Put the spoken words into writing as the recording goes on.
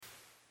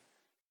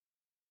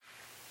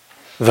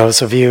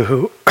Those of you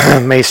who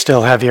may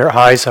still have your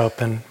eyes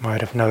open might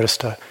have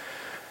noticed a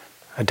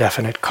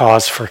definite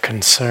cause for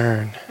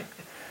concern,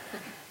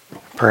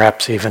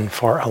 perhaps even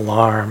for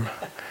alarm,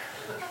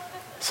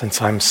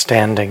 since I'm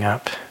standing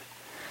up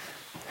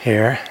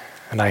here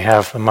and I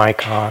have the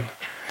mic on.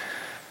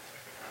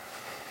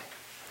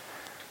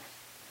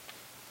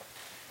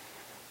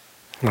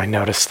 I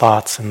notice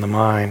thoughts in the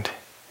mind.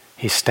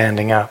 He's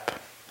standing up.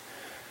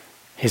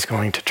 He's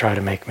going to try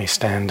to make me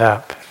stand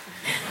up.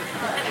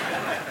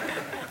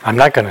 I'm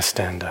not going to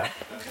stand up.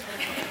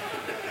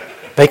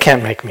 They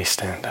can't make me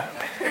stand up.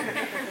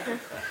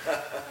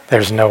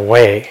 There's no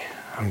way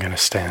I'm going to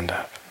stand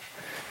up.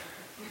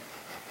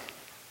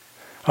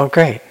 Oh,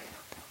 great.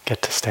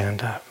 Get to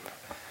stand up.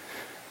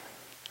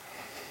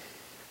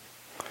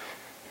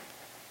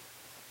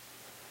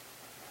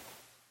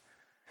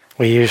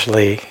 We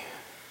usually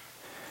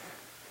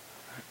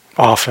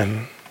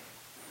often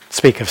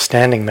speak of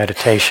standing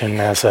meditation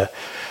as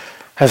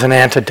an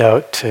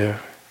antidote to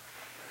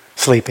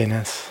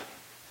sleepiness.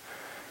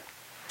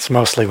 It's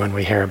mostly when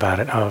we hear about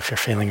it, oh, if you're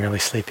feeling really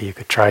sleepy, you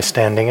could try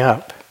standing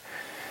up.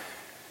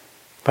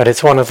 But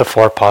it's one of the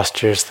 4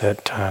 postures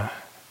that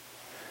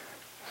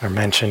are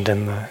mentioned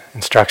in the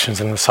instructions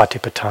in the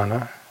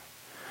Satipatthana.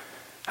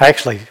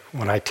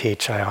 When I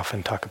teach, I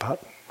often talk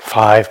about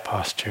 5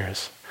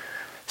 postures: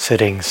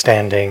 sitting,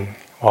 standing,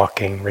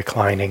 walking,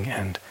 reclining,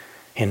 and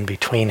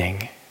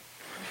in-betweening.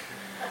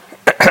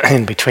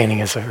 In-betweening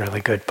is a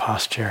really good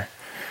posture.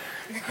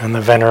 And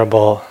the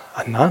Venerable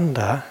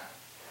Ananda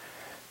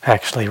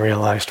actually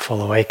realized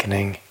full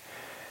awakening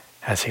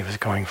as he was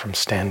going from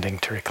standing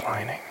to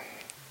reclining.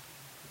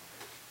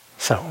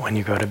 So when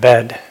you go to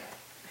bed,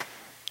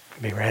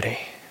 be ready.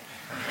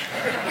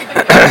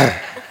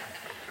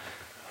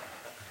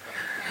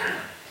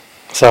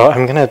 So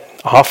I'm going to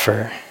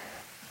offer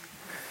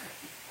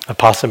the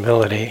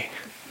possibility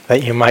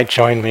that you might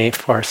join me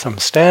for some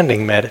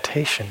standing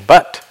meditation,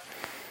 but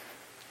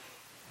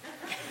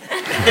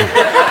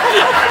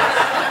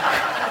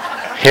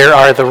here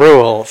are the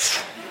rules.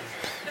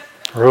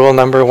 Rule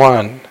number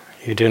 1,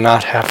 you do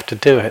not have to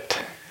do it.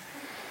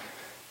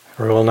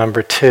 Rule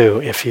number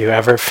 2, if you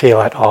ever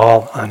feel at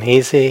all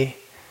uneasy,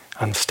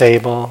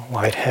 unstable,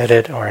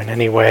 lightheaded, or in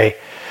any way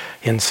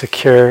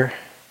insecure,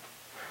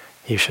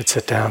 you should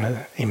sit down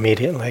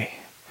immediately.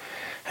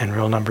 And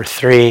rule number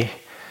 3,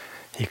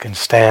 you can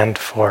stand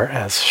for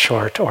as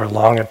short or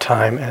long a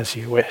time as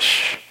you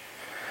wish.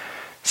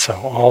 So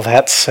all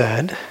that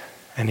said,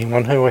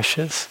 anyone who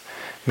wishes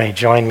may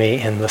join me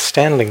in the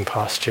standing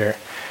posture,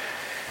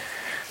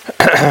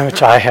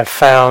 which I have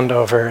found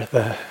over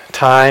the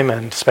time,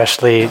 and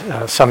especially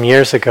some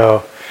years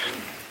ago,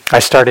 I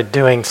started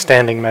doing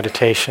standing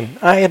meditation.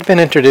 I had been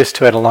introduced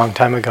to it a long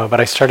time ago, but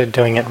I started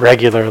doing it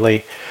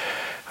regularly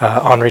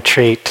on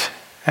retreat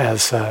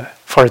as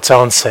for its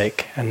own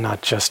sake, and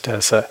not just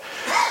as a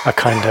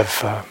kind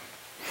of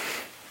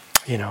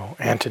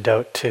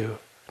antidote to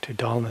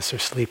dullness or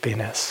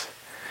sleepiness.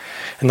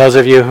 And those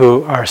of you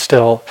who are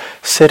still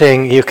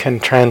sitting, you can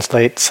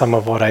translate some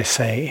of what I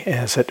say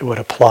as it would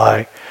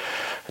apply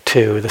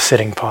to the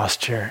sitting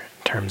posture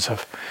in terms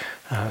of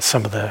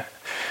some of the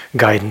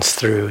guidance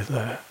through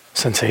the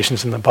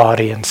sensations in the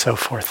body and so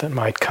forth that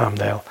might come.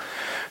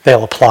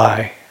 They'll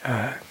apply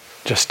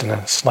just in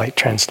a slight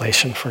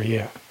translation for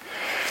you.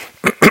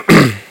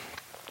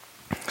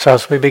 So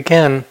as we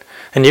begin,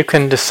 and you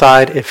can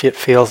decide if it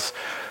feels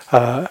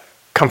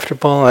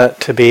comfortable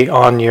to be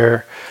on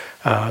your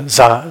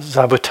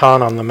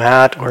zabuton on the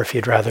mat, or if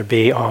you'd rather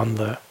be on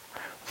the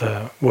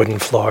wooden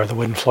floor. The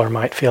wooden floor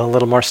might feel a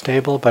little more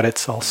stable, but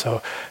it's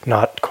also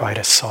not quite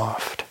as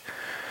soft.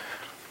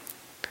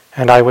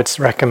 And I would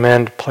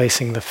recommend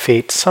placing the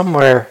feet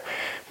somewhere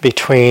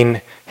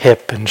between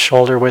hip and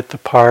shoulder width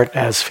apart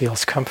as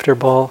feels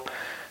comfortable,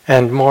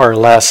 and more or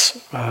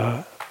less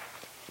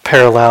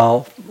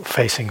parallel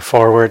facing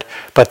forward,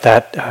 but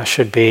that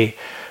should be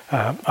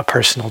a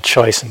personal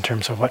choice in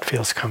terms of what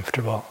feels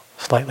comfortable.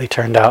 Slightly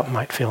turned out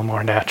might feel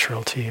more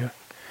natural to you.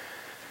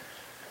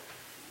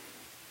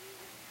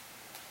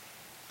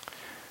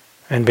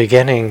 And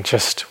beginning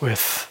just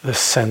with this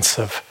sense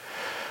of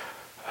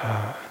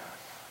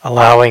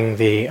allowing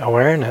the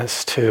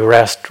awareness to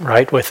rest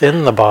right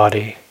within the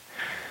body,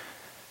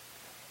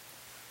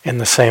 in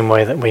the same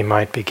way that we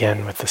might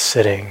begin with the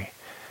sitting.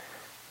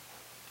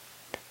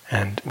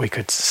 And we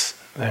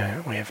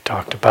have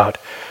talked about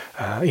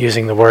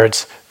using the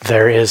words,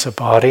 there is a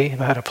body,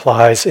 that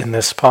applies in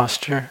this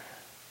posture.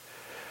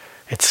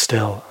 It's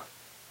still,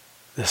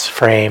 this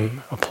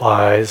frame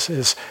applies,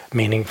 is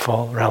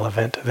meaningful,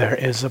 relevant. There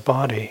is a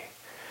body.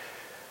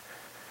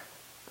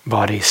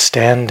 Body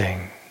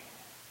standing.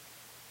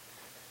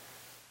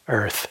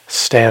 Earth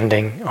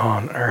standing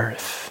on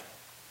earth.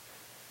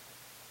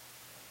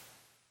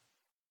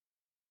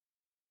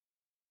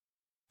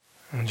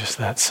 And just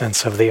that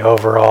sense of the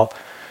overall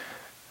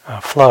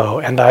flow.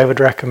 And I would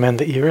recommend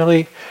that you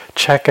really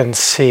check and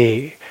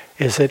see,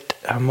 is it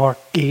more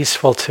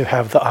easeful to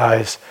have the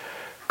eyes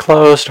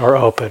closed or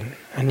open?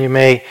 And you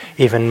may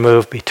even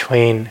move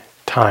between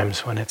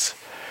times when it's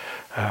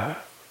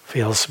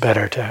feels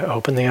better to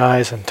open the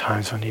eyes and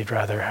times when you'd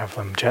rather have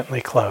them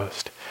gently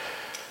closed.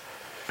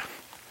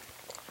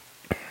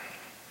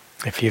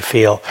 If you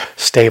feel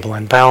stable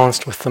and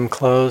balanced with them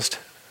closed,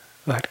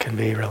 that can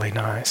be really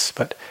nice,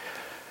 but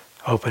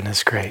open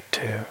is great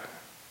too.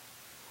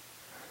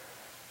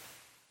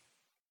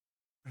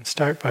 And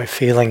start by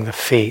feeling the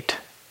feet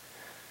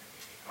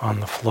on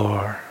the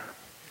floor.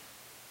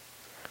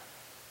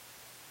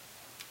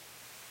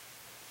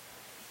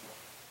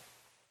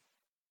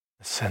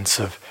 A sense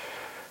of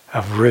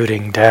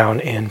rooting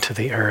down into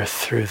the earth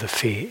through the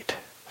feet.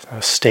 So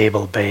a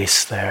stable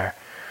base there,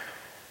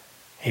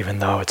 even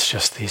though it's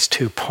just these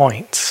 2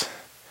 points.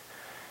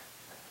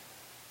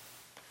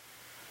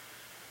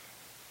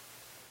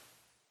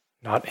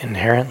 Not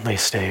inherently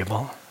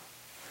stable.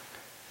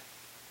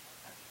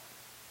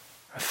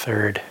 A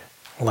third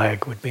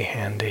leg would be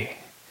handy.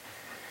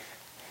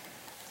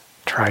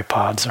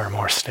 Tripods are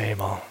more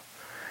stable.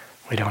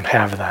 We don't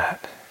have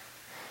that.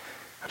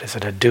 What is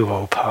it, a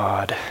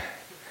duopod?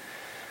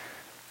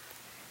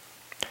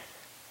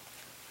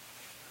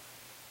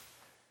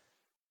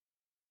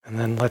 And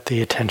then let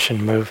the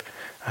attention move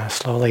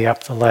slowly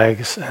up the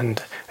legs,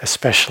 and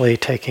especially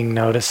taking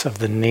notice of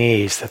the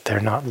knees, that they're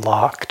not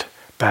locked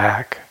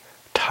back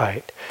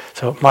tight.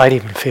 So it might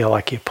even feel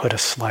like you put a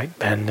slight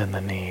bend in the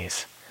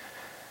knees.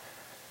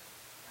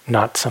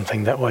 Not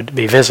something that would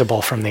be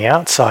visible from the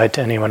outside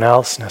to anyone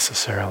else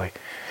necessarily,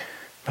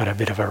 but a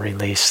bit of a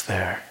release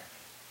there.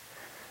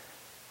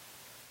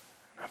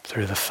 Up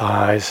through the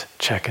thighs,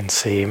 check and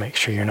see, make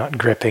sure you're not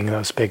gripping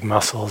those big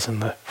muscles in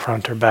the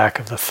front or back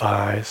of the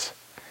thighs.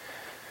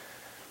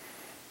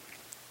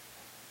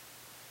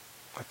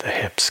 But the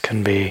hips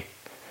can be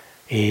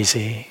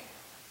easy.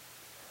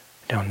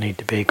 You don't need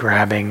to be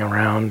grabbing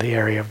around the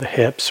area of the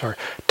hips or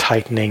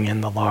tightening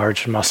in the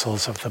large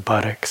muscles of the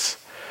buttocks.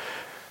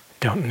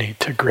 You don't need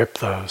to grip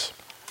those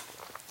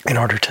in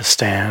order to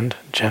stand,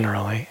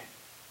 generally.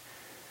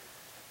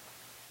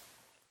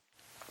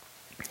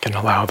 You can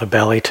allow the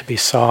belly to be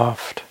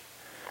soft.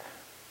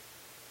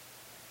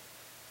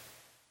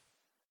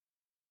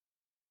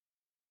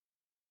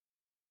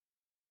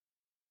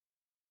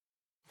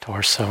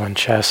 Torso and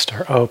chest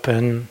are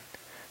open.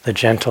 The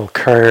gentle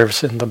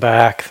curves in the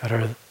back that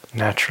are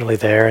naturally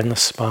there in the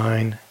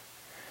spine.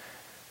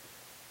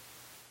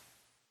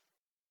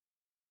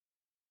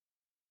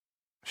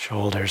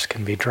 Shoulders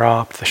can be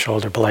dropped, the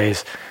shoulder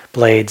blades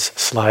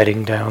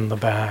sliding down the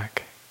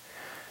back.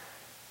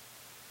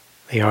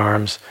 The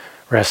arms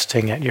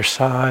resting at your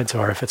sides,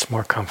 or if it's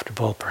more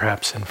comfortable,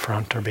 perhaps in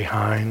front or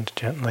behind,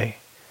 gently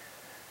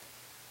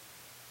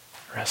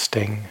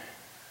resting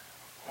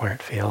where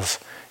it feels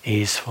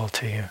easeful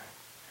to you.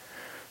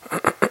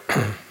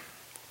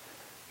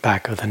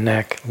 Back of the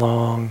neck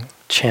long,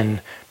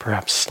 chin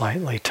perhaps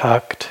slightly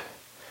tucked.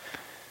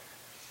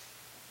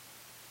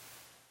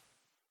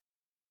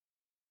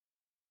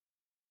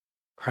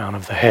 Crown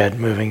of the head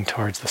moving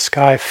towards the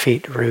sky,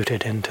 feet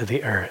rooted into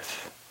the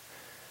earth.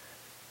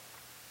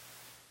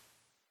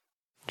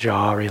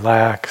 Jaw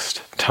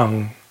relaxed,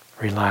 tongue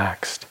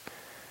relaxed,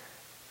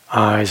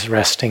 eyes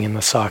resting in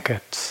the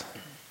sockets.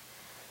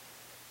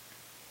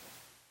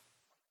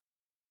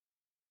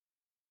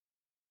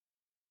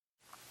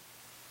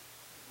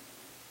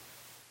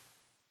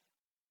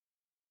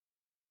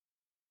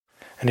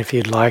 And if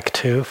you'd like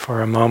to,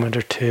 for a moment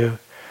or two,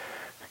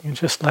 you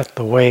just let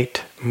the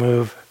weight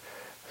move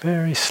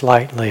very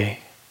slightly,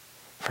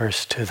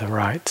 first to the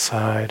right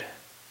side.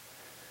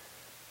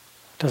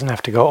 It doesn't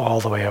have to go all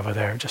the way over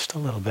there, just a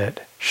little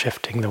bit,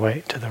 shifting the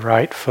weight to the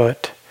right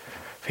foot,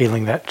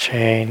 feeling that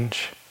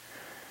change,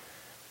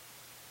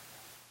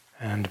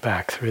 and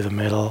back through the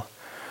middle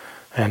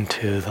and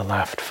to the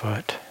left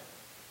foot.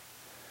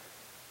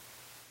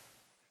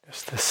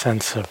 Just the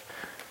sense of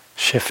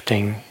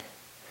shifting.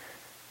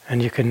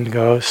 And you can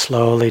go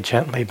slowly,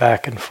 gently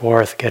back and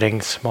forth,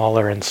 getting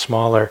smaller and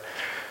smaller,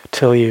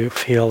 till you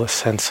feel a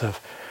sense of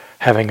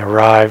having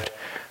arrived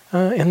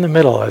in the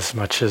middle, as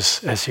much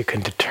as you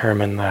can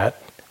determine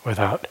that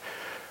without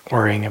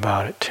worrying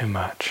about it too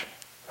much.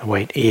 The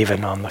weight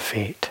even on the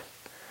feet.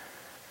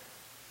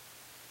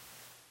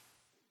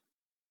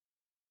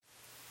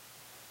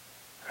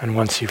 And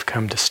once you've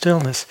come to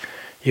stillness,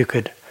 you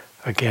could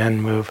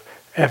again move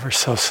ever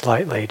so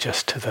slightly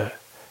just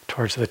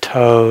towards the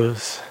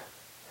toes,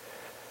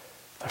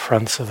 the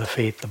fronts of the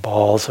feet, the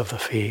balls of the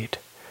feet,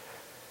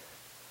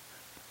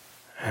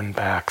 and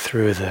back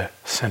through the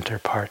center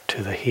part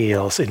to the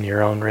heels in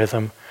your own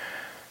rhythm,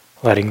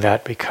 letting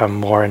that become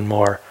more and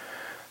more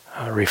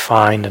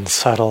refined and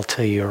subtle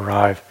till you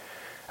arrive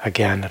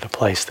again at a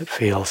place that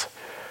feels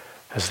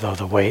as though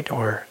the weight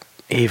were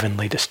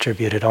evenly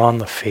distributed on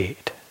the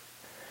feet.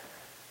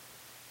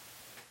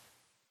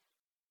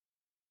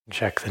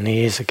 Check the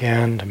knees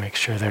again to make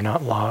sure they're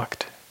not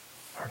locked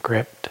or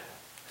gripped.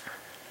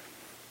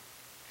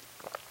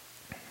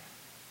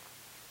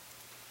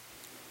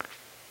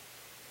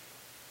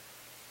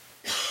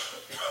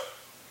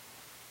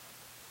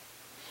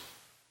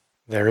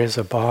 There is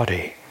a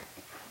body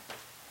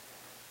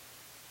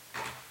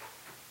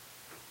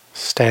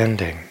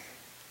standing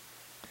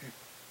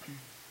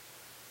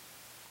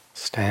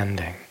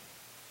standing,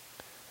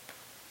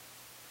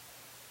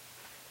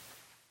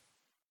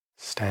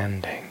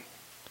 standing.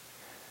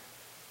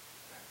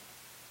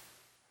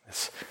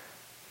 This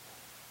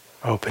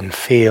open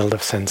field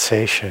of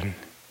sensation,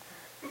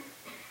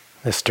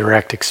 this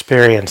direct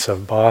experience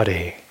of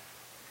body,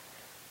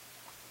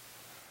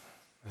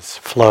 this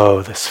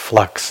flow, this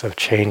flux of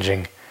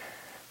changing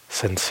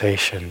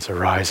sensations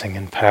arising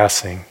and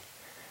passing.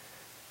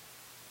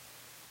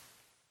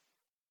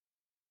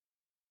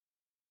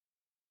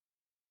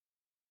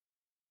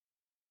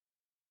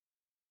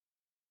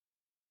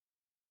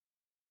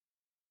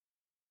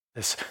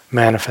 This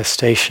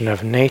manifestation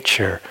of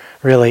nature,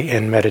 really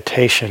in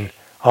meditation,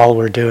 all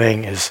we're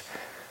doing is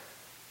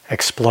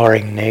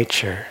exploring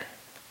nature.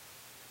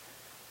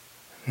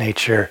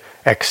 Nature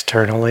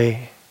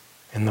externally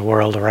in the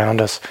world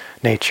around us,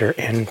 nature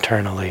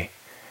internally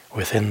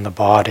within the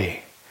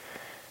body.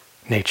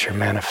 Nature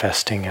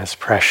manifesting as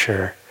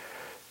pressure,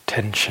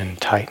 tension,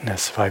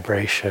 tightness,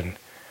 vibration,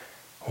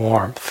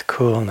 warmth,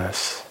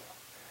 coolness,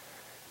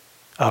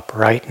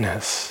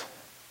 uprightness,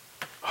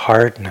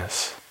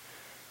 hardness,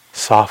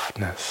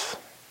 softness.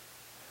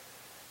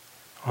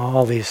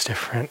 All these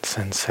different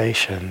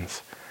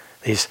sensations,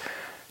 this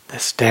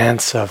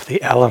dance of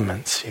the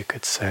elements, you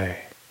could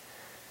say,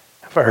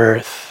 of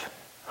earth,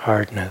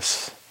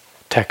 hardness,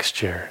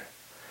 texture,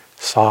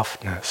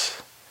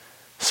 softness,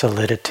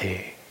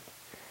 solidity,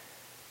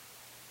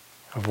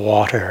 of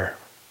water,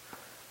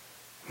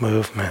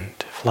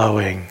 movement,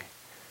 flowing,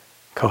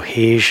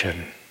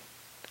 cohesion,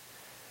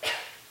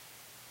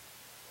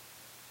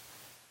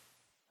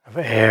 of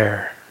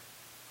air,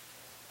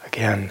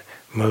 again,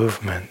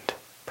 movement,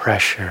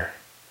 pressure,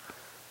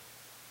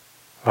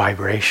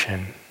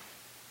 vibration,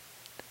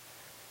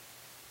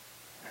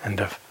 and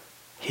of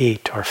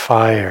heat or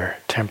fire,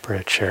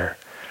 temperature,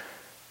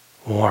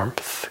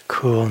 warmth,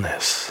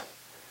 coolness.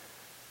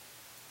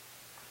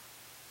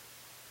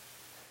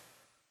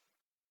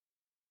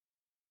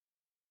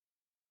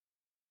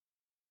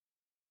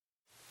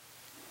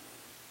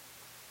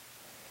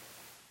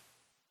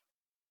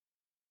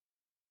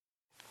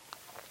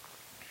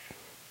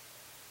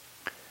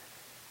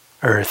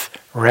 Earth,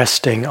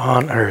 resting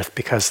on earth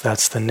because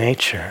that's the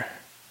nature.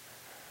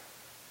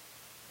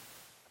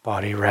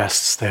 Body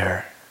rests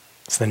there.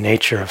 It's the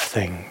nature of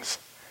things.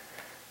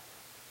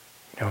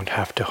 You don't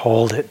have to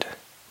hold it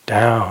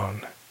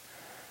down.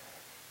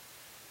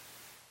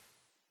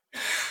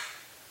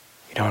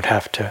 You don't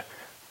have to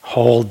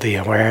hold the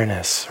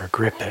awareness or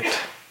grip it,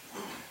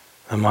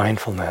 the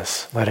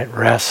mindfulness. Let it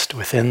rest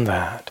within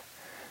that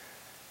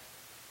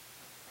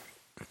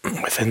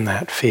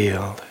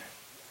field.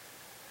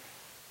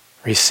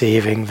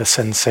 Receiving the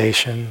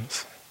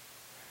sensations.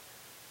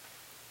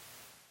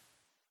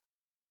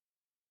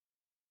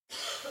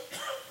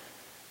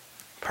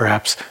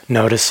 Perhaps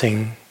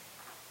noticing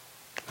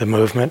the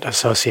movement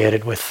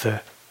associated with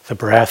the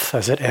breath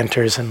as it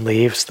enters and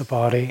leaves the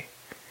body.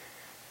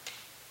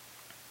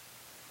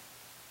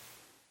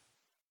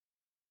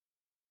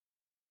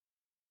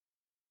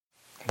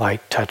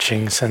 Light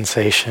touching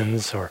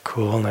sensations or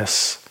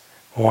coolness,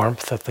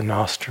 warmth at the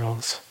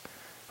nostrils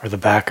or the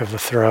back of the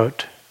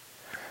throat.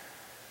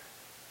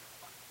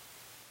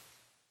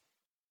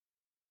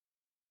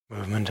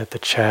 Movement at the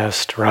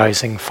chest,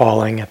 rising,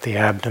 falling at the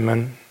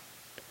abdomen.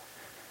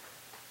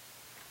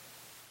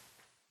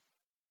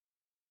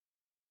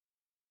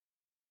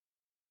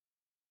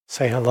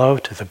 Say hello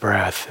to the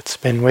breath. It's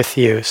been with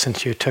you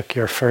since you took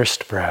your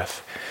first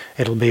breath.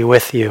 It'll be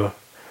with you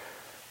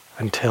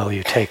until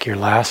you take your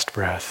last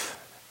breath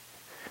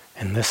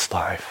in this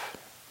life.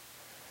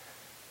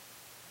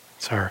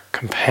 It's our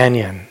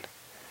companion.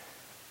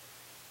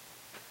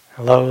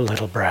 Hello,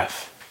 little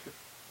breath.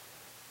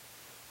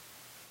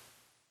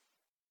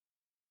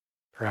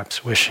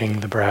 Perhaps wishing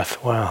the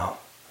breath well.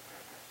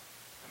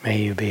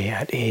 May you be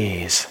at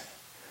ease.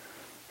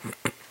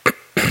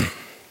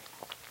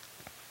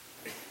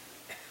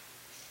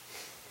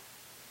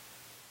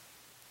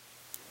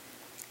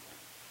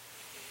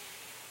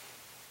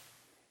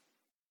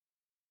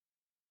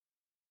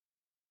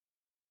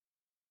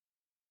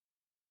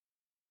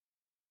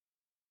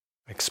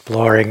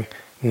 Exploring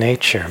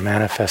nature,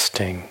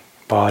 manifesting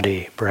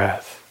body,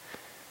 breath,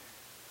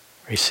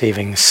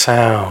 receiving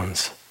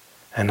sounds,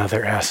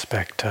 another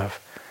aspect of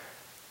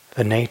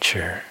the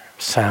nature,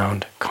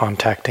 sound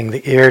contacting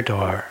the ear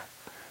door,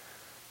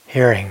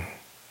 hearing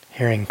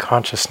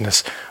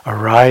consciousness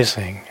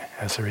arising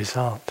as a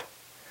result.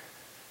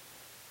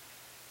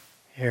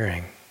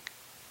 Hearing.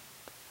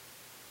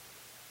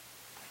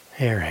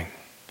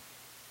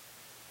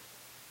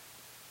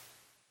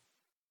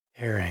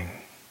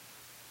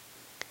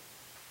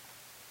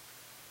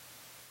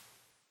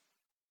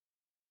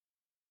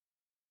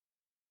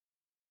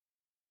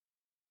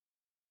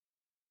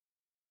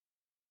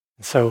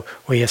 So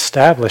we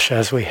establish,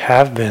 as we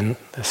have been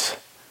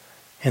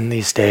in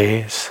these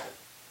days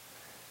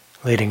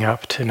leading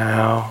up to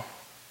now,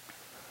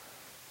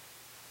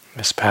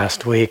 this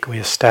past week, we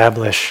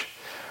establish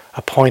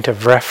a point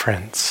of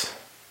reference.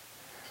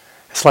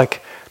 It's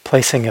like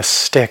placing a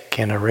stick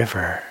in a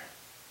river.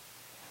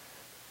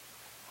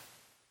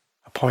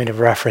 point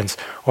of reference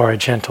or a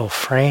gentle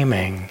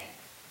framing.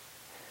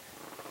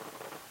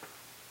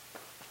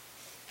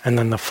 And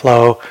then the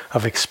flow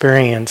of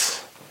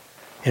experience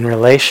in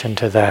relation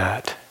to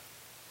that.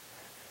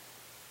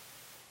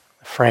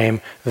 The frame,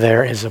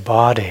 there is a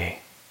body.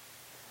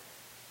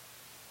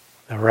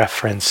 The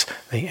reference,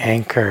 the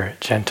anchor,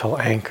 gentle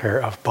anchor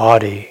of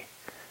body,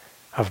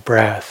 of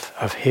breath,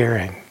 of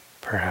hearing,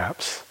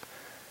 perhaps.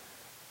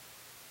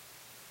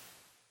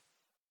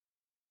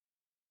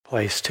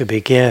 Place to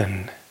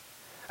begin,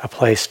 a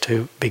place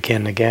to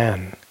begin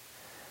again.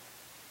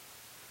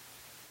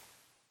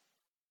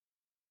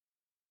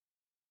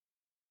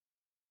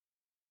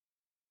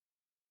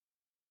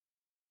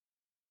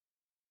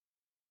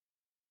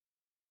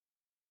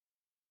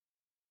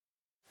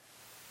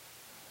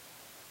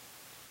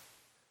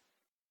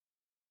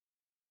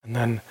 And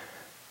then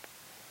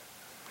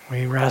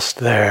we rest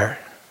there,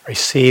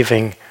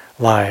 receiving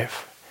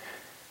life,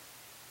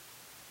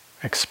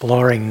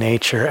 exploring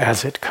nature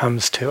as it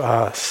comes to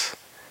us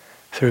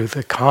through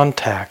the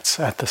contacts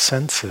at the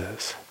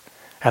senses,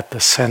 at the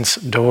sense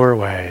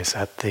doorways,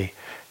 at the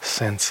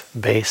sense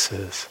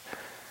bases.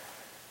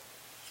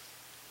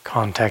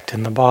 Contact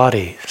in the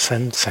body,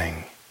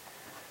 sensing.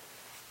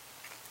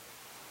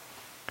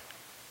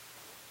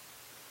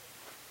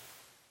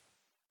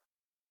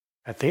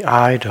 At the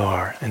eye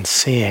door and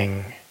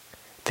seeing,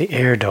 the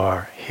ear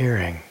door,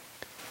 hearing.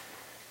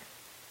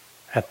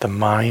 At the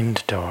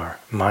mind door,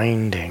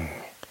 minding.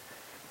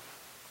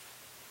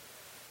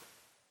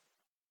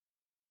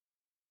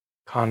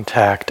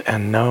 Contact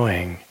and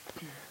knowing,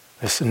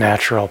 this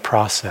natural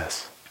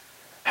process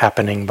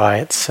happening by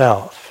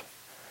itself.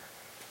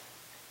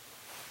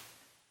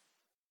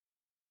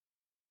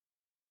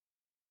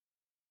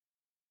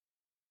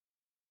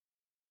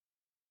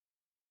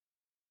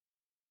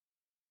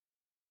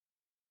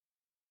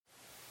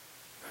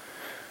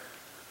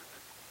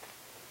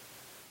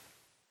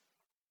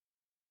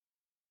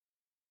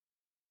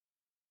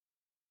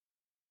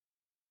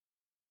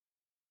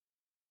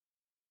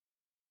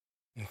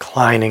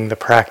 Inclining the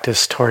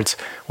practice towards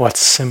what's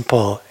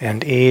simple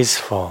and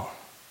easeful.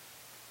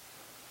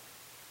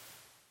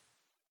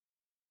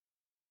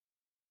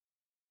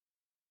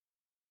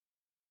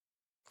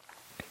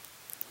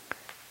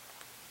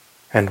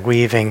 And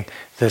weaving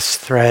this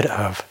thread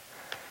of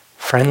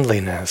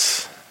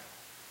friendliness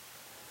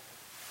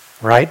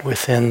right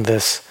within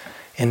this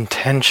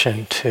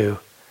intention to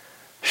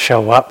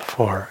show up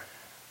for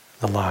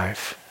the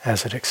life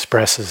as it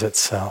expresses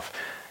itself.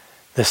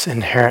 This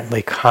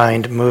inherently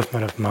kind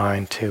movement of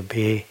mind to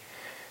be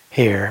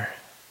here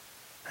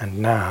and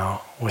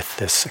now with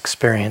this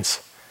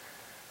experience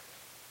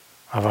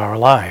of our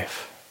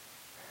life.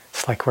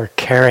 It's like we're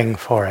caring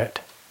for it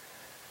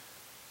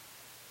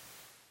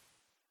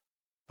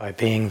by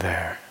being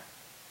there.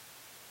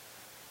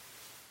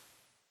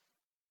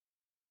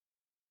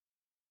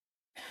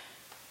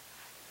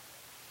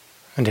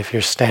 And if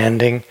you're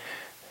standing,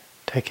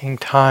 taking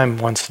time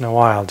once in a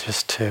while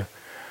just to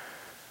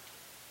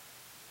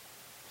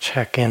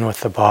check in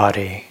with the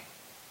body.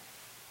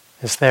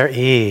 Is there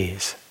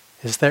ease?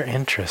 Is there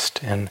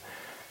interest in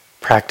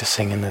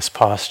practicing in this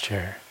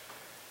posture?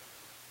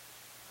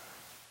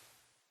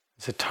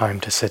 Is it time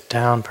to sit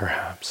down,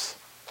 perhaps?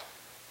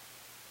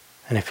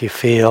 And if you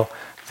feel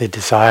the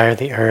desire,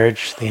 the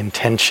urge, the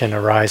intention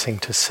arising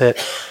to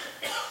sit,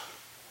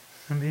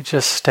 maybe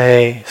just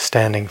stay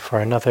standing for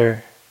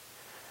another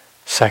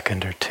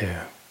second or two.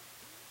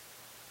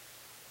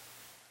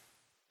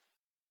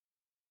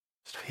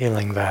 Just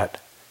feeling that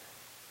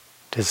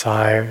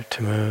desire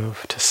to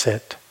move, to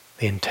sit,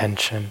 the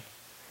intention.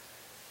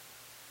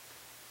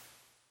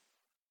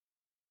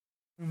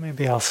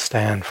 Maybe I'll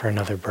stand for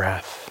another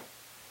breath.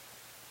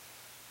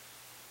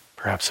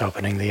 Perhaps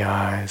opening the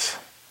eyes.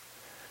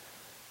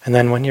 And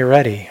then when you're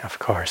ready, of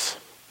course,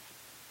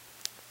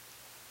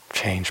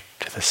 change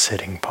to the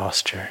sitting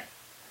posture.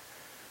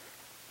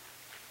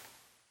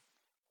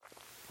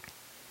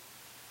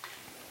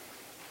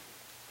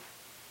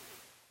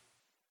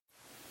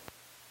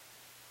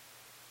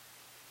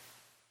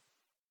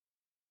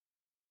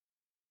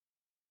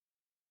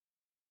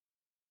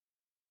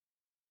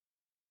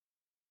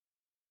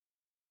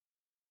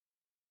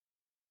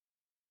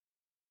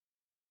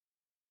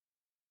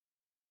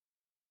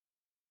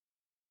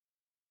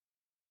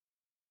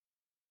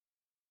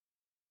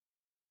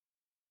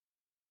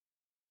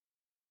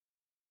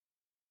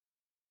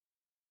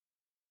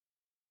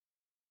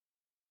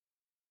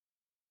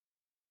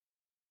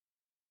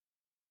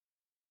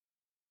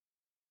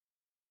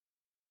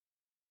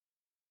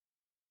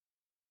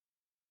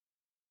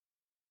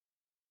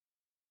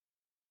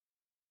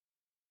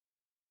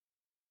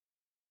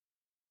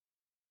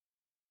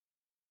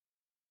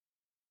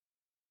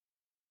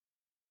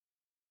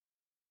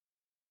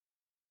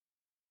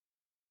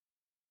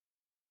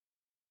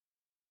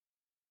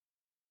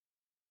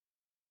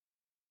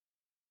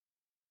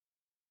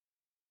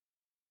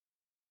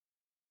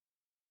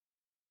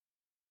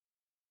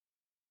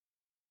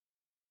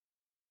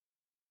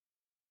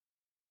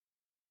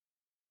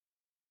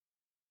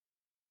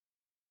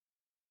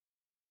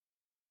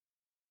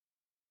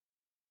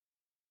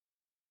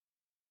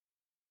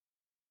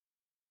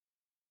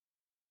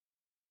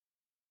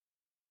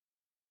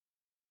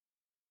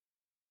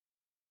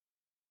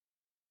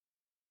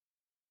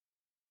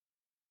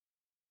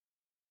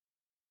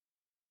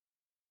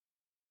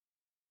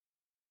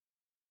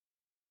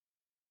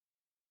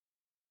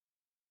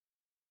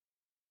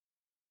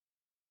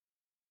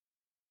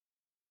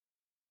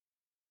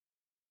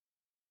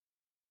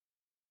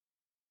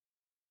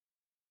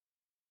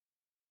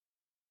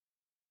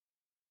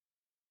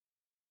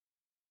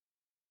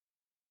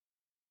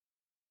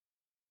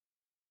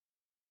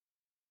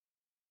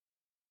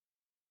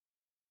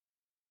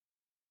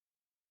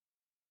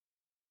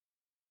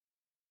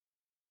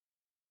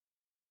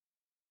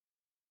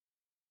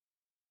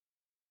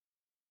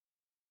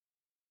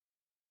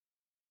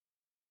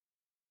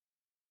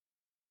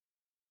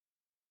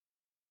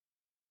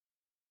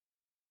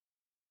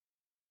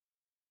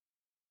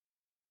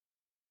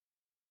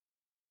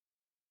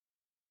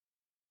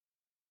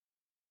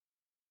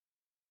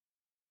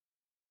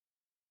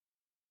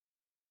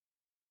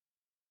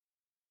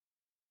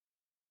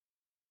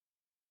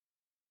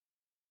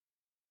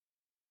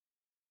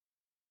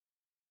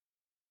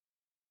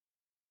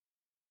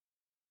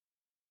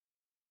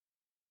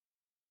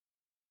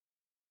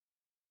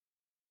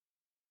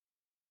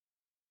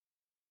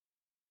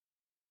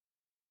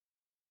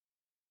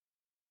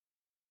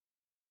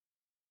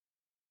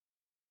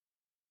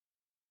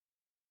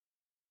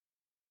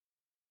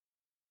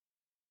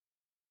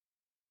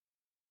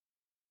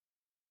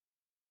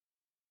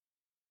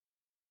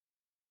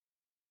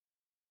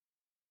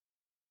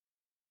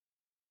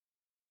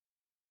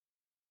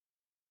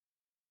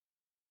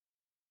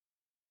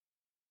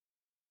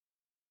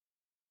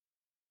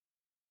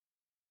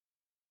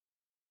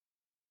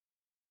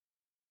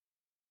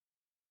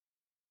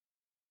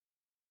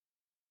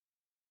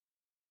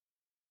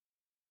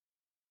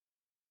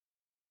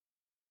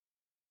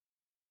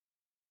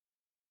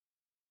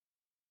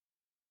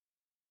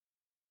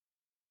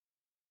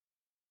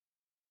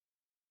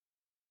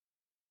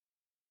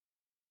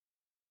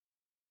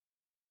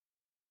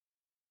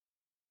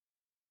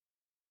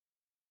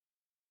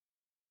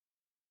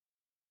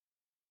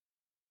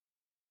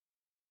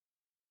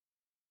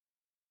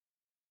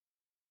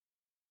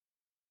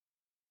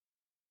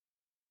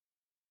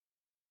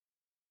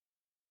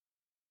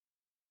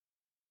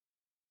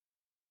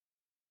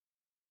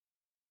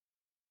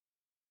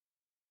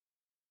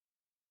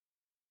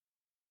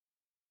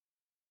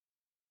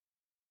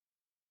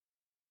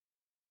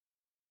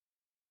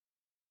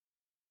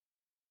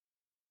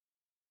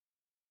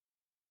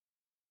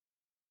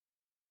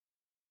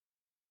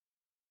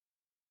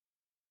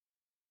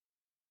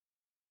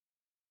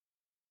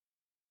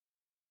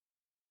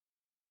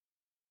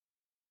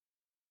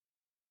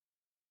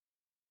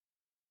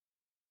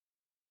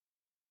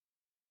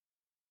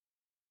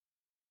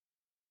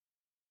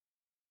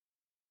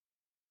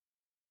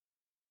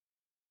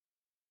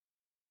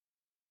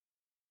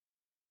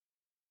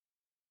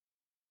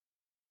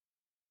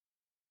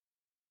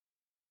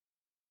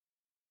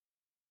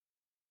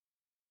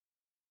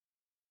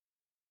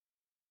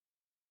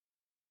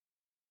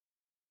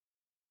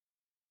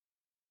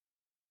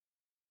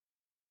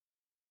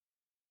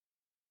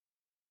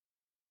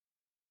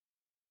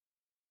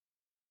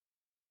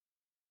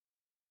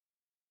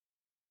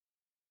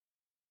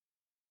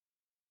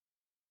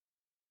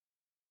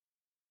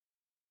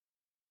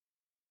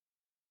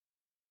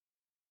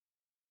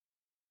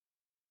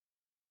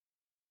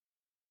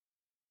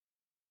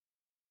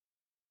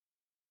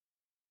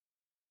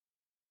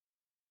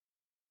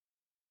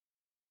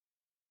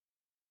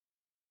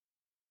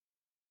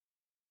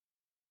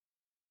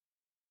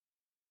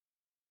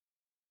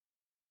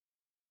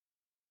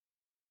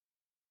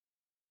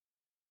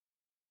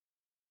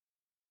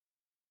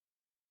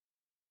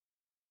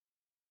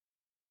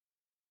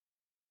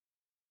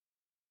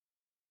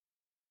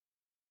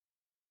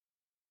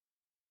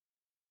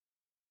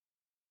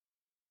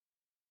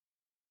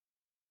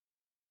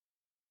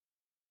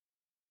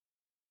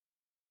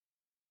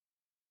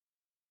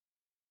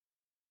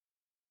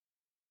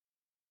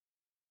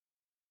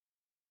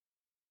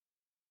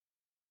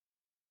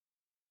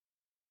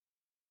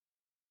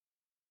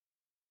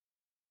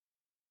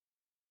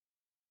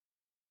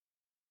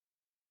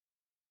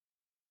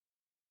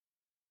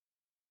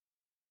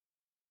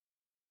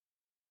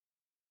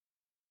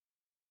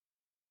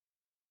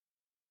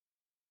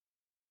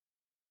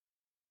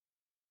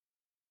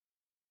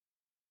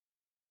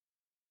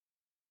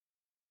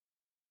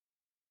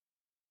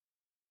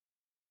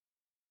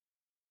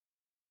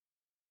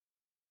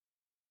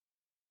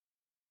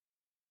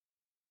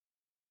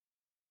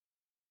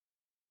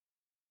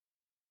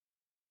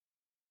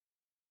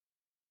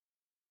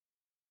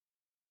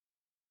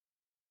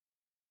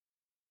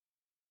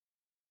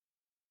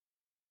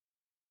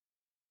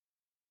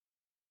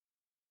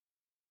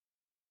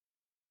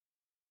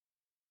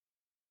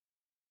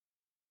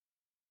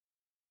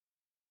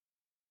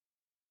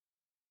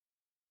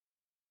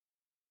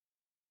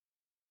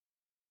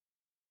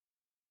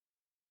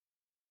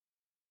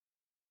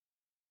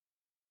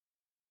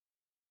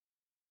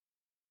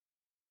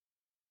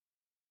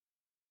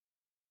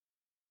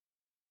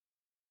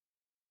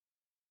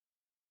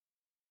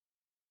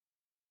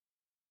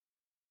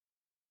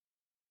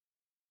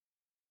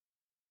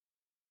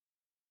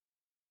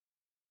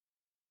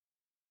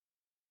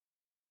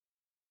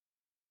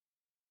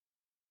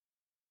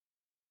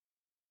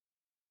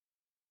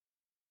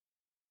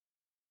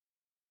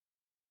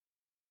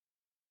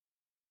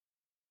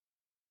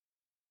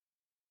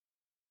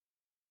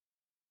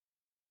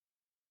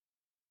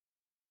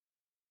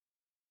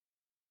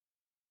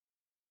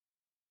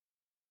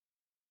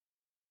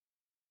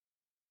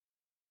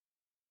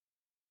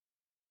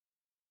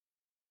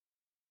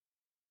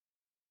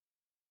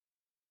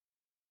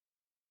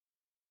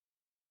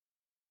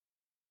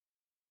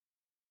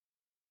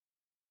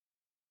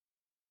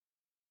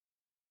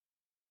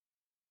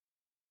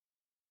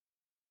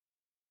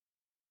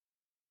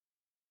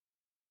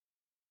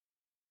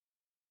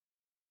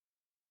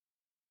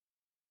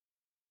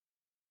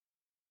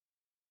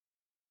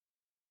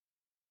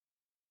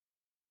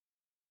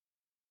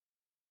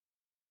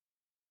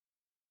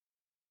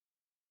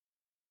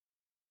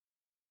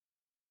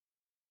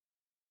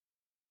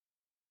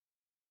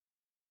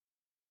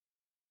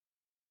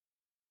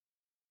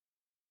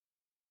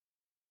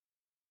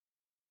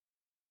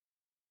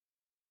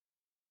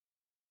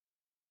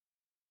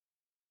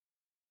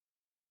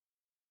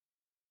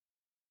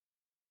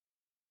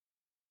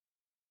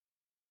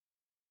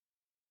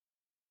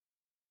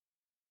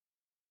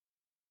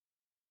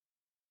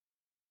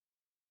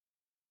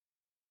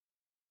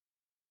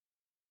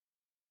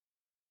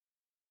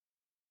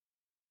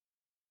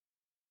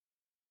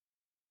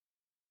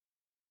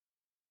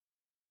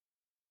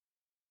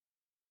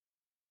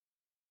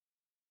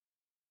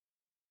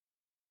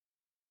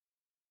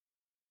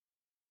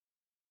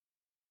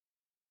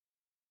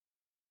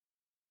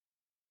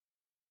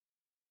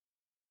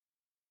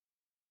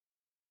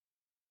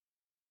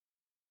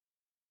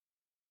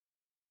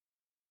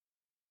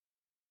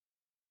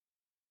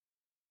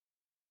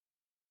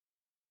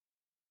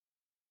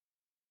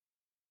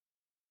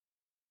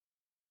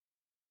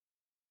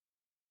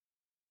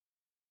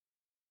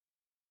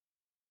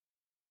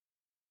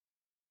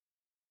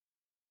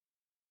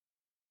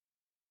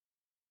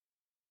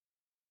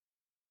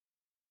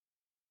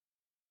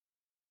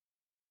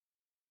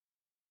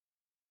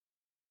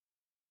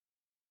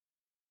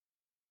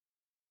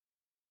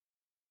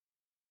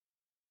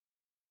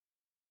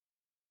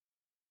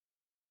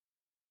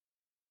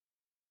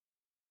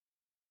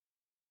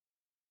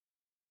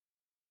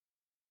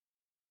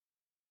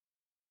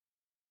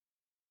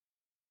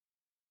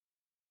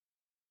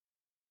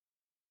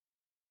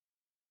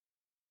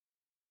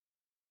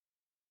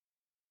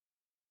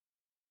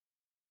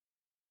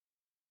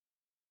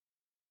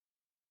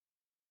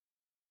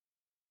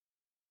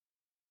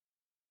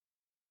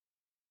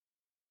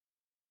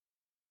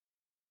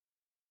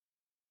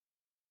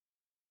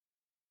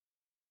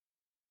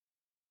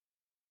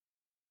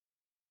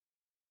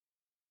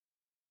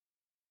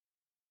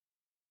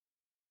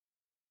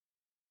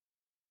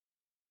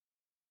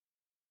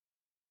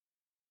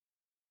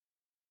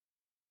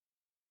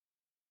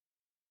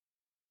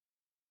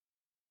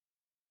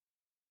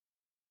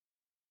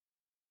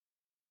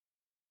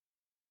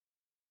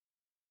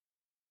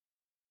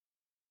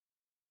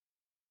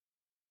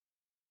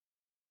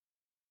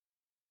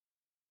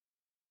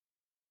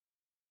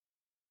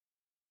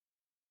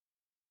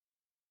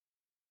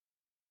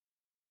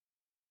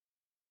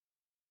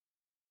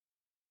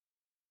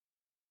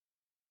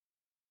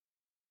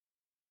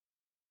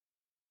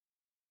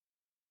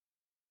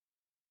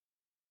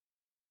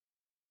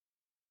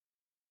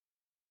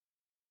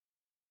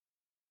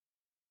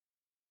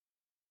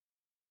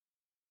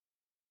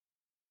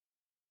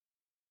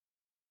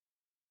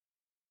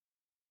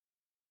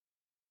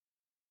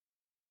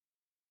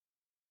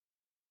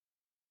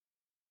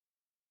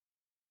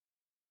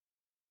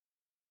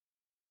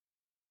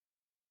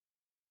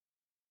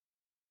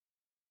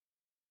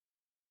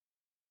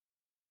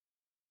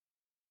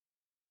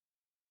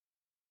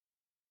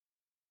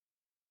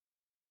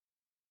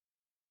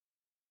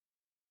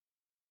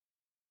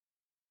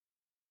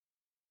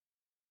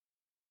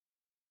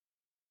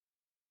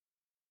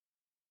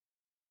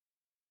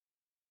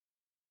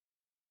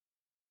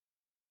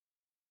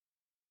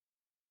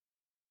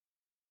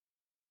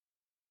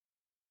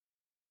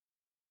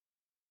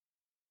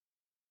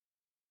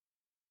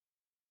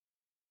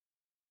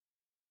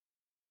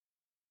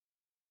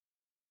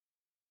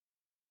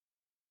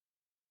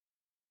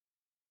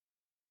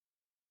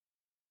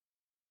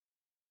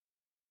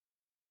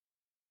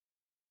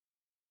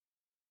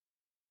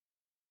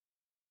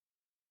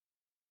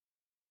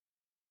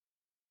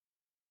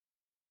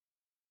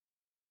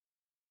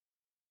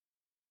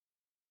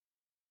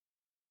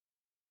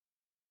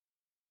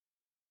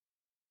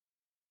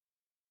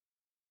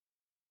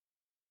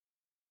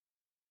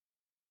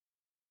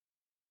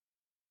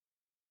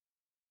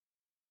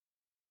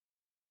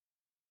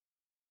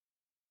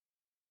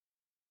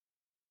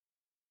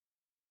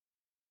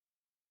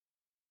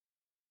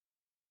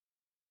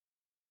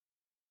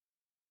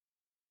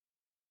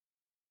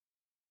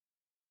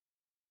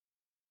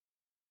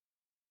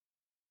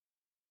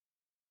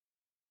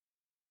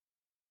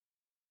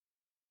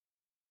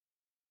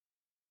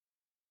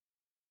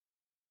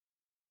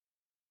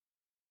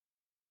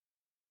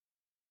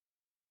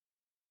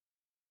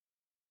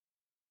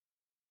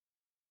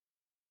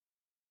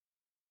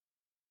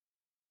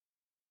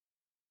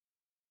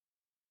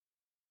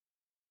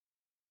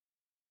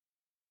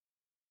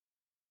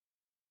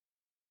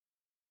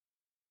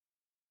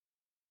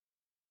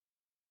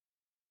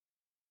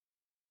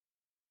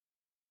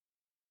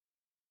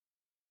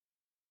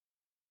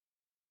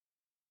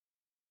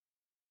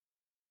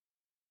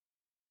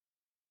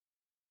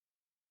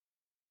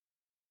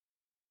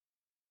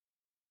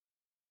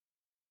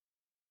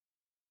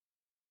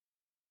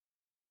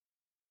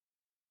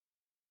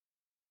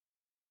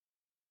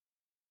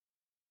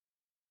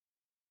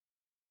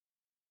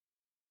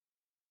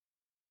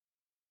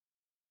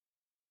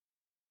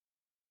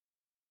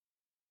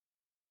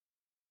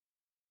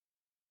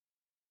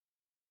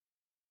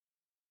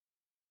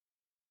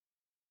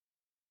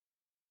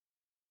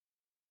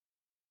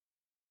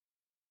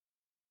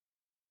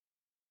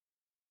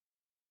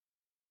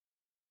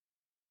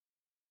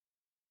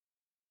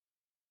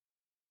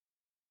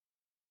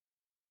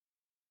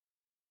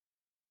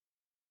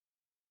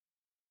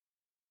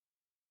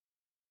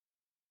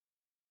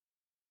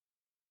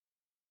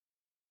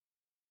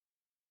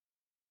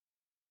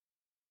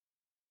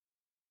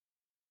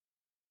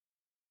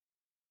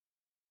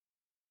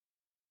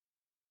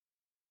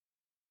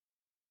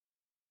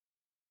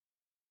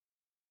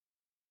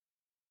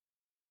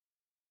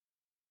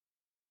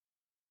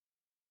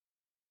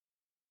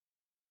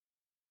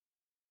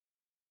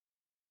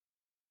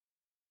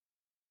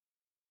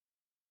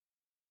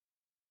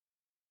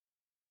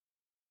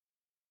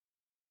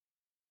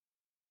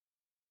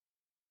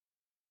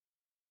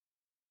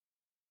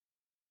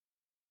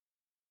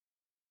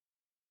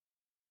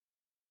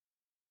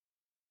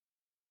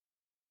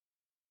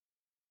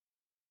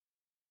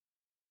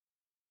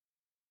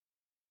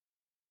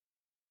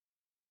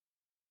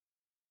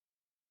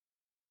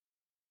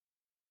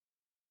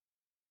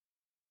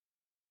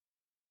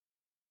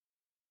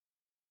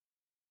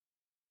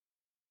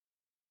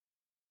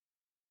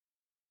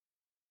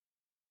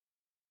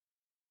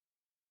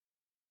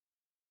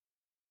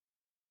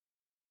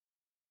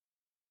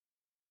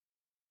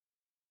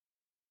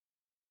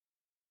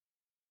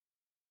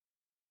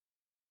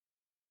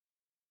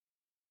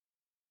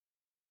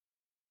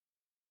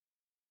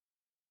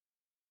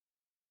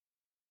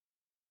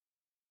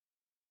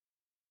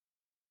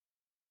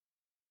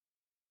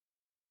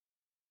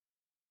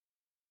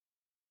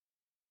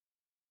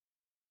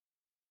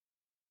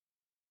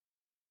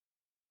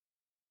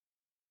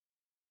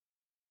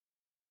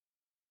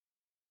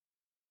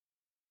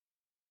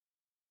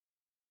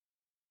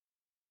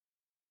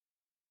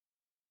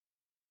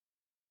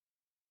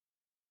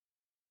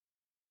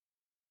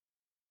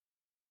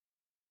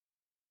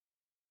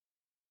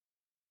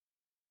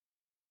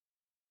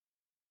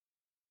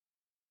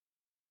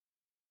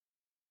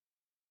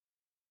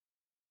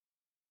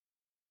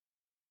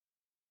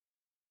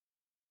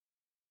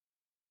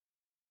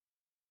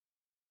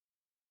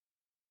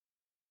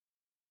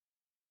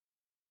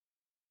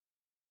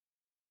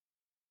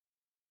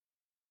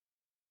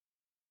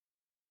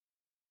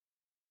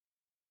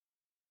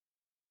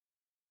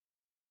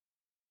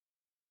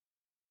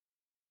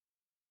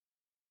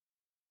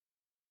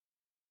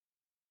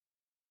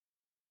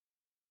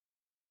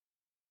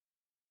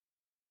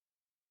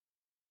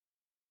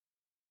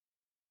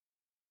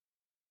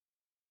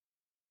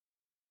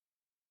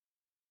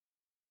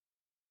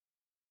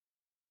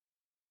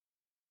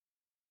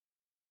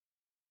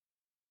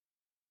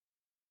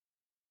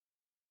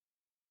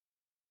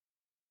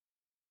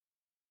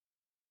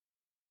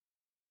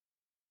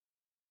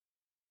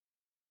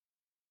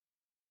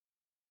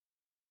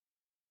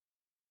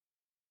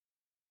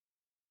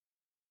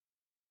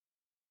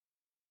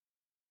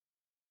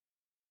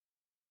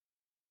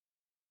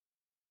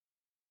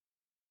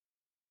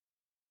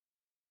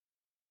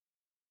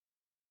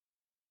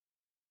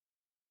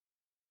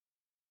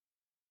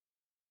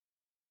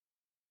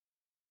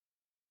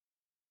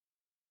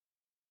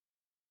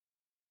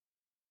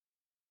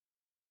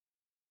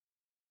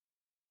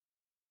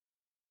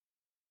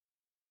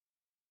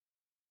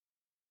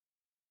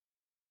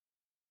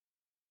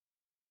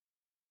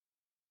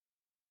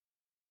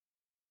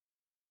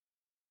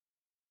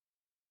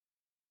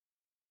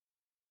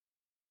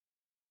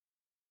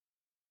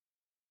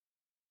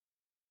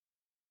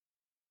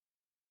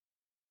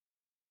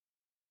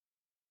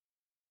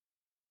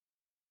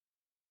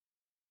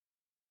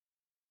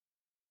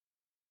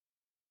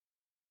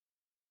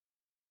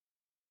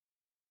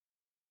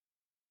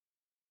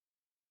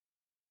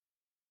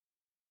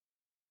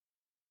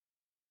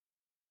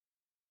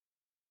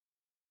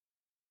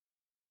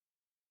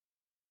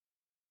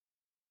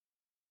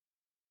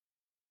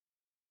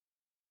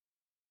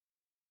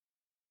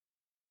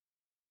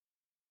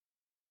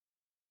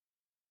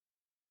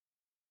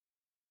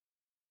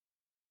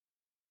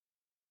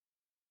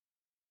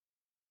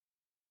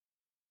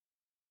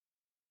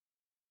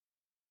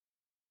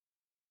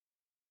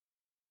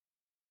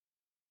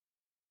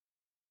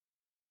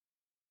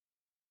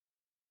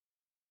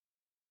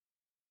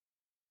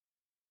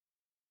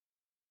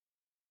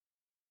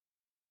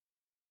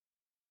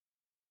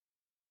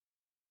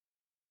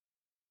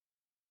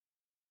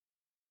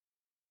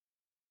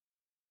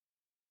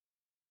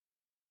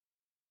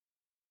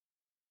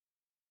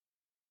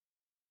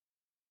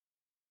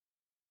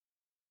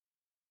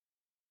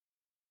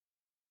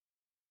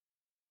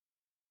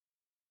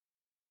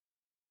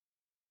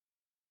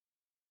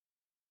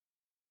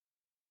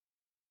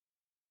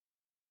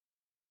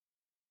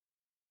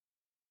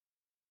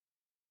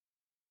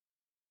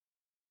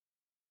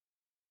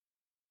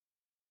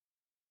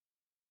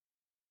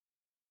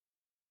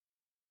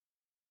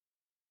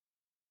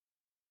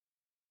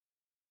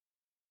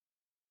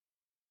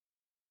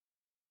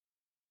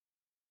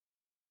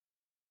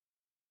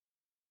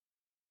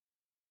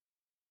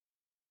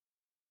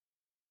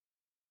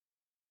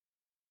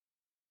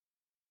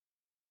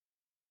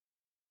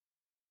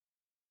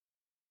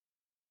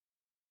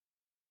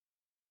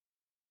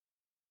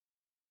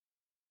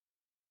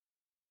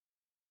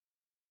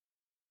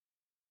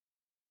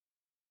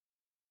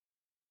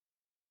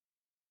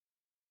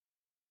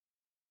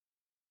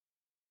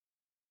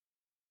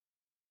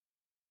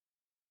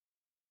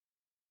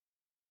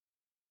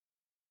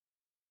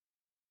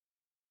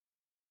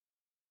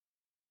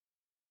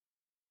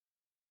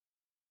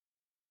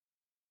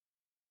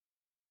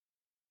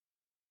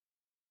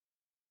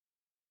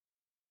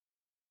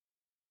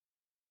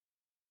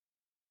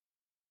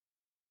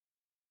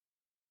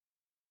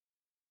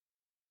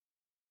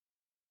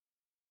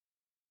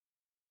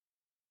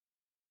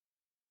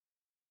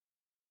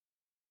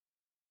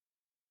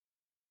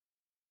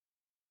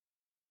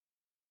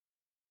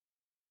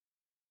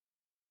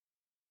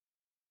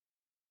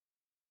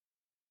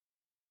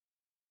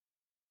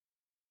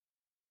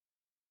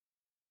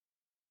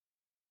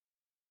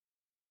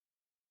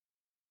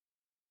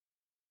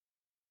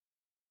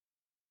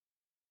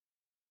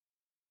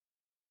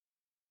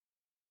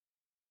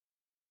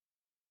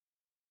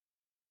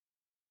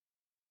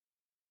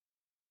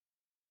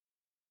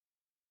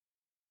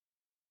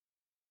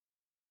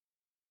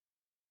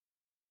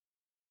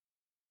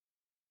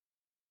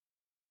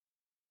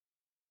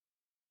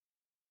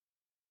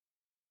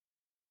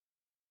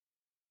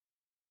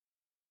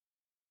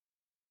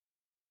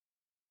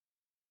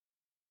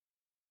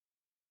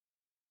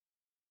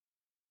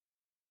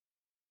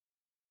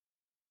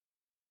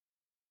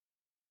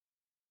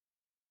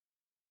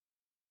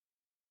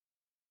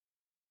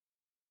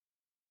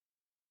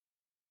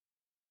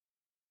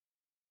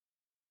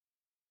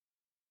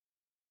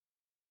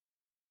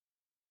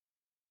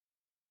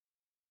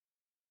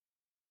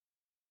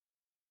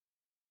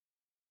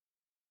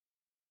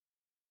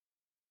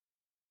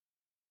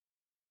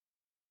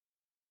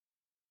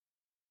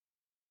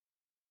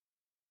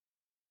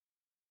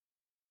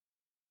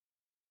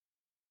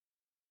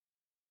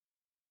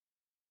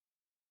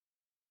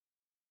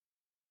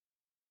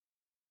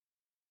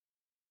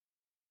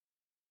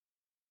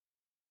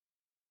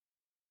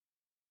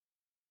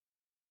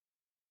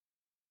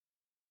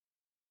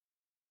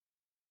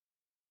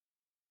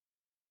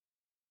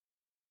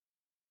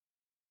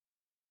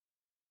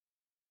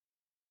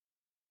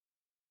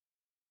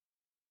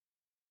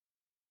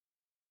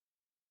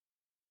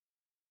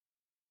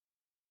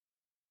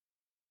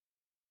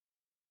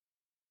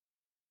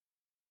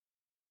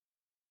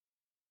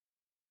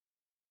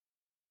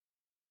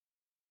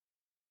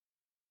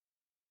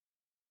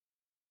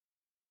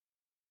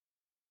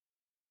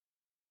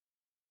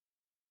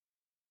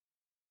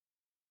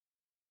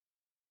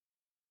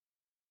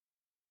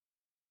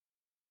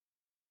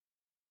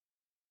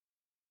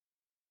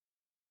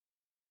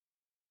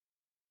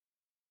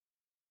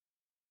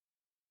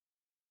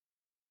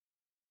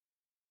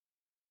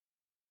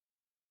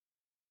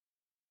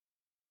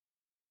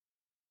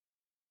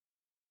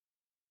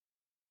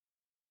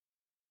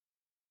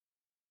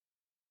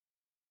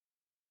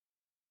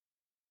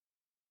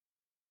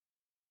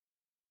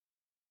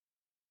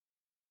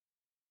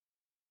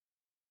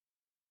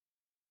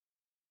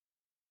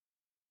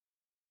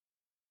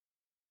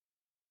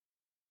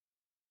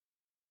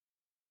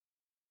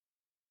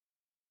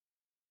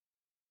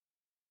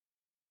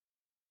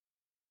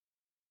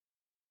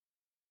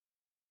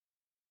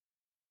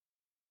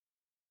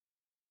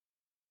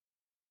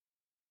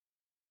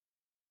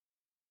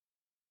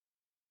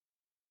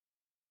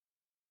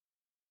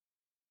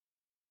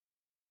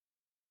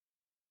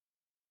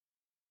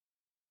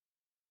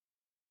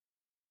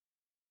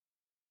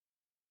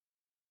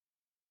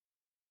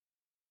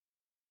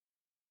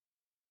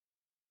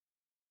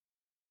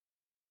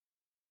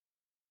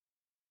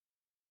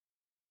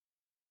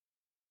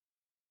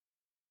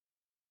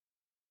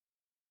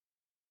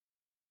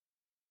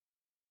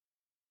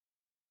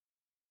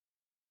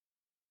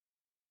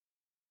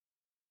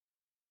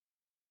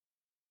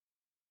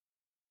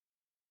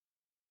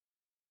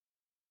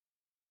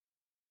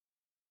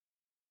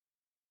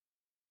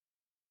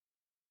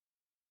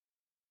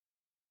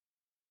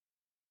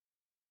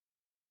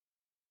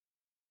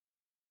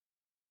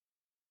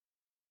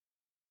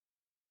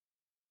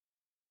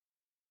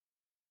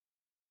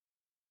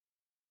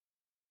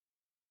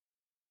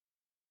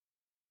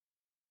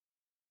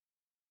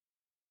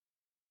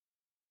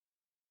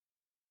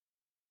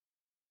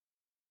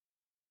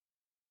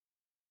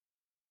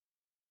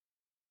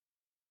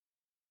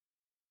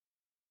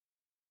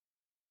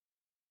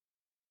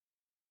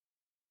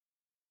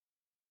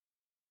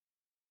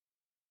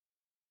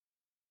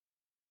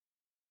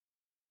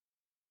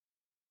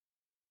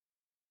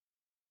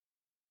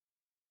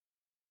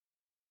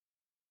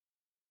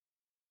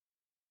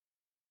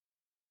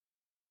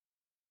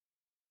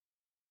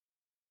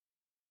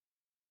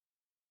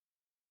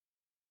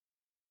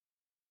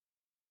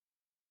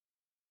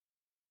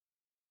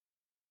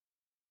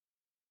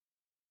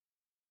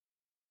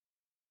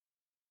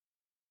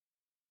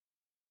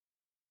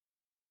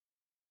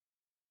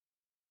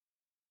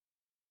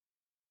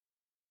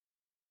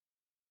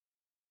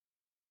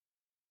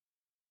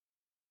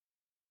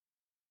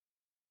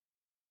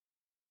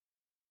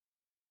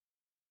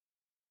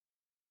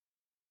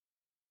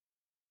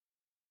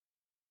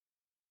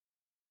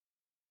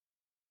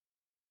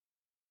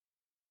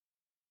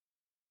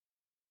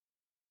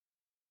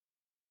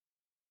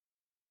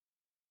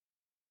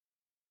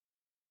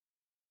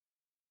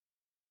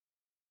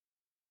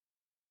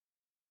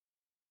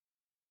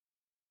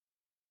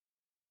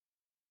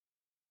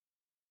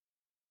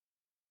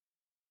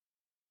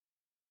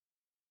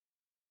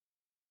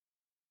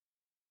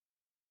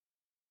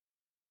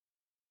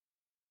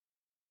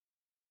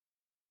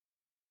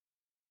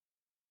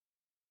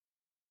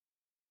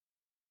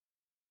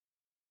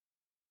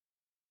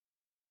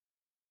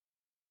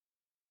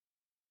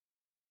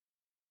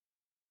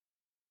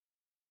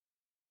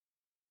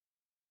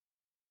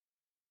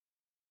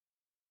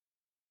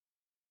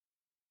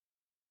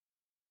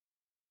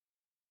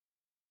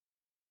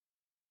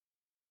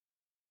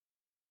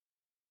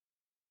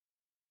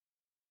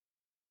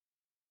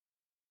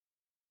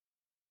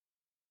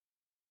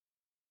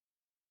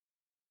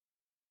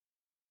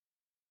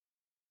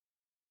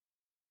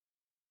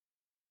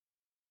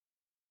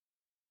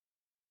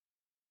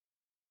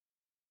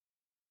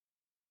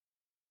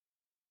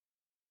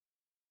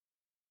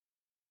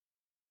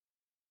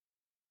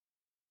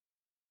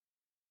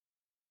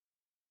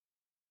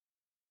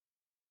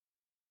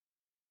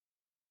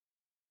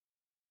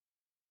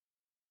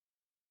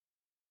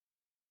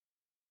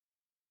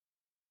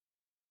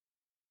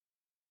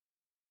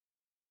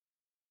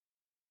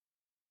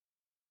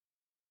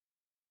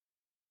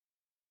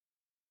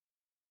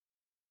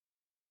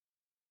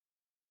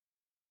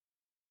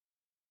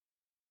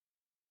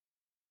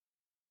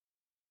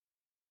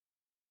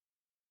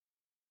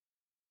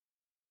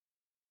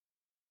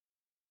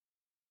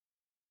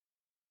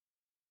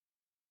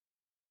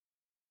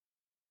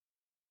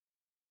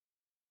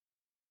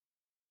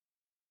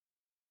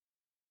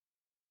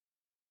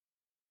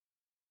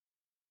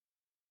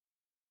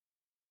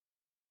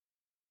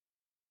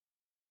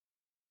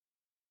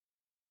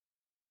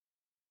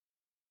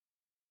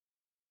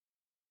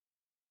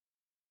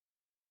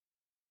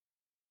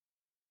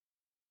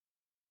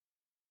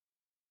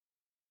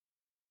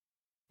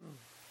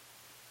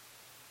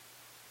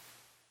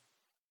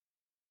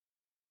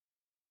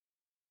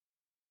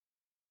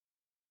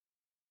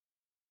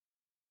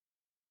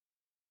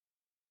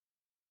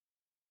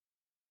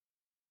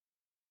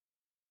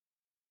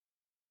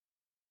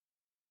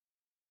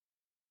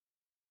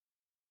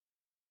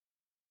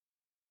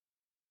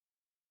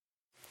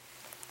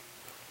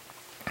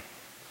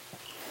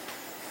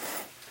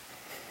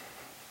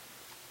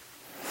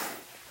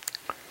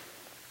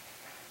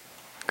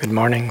 Good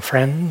morning,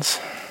 friends.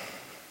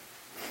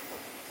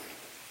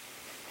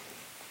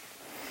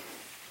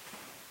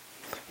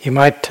 You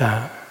might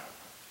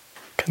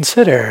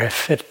consider,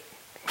 if it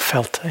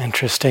felt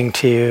interesting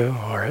to you,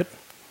 or it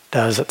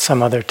does at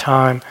some other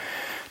time,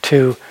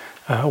 to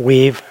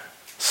weave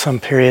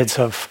some periods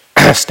of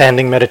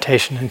standing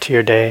meditation into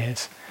your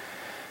days.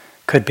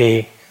 Could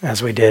be,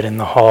 as we did in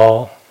the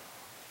hall.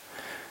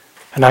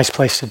 A nice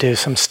place to do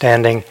some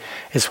standing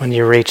is when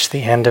you reach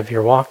the end of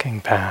your walking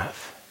path.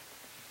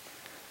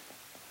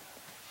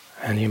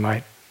 And you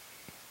might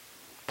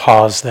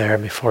pause there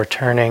before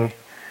turning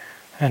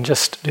and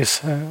just do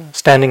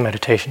standing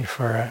meditation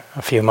for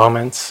a few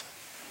moments.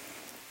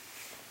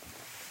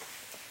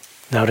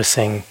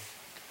 Noticing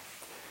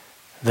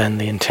then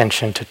the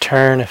intention to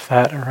turn, if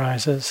that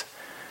arises.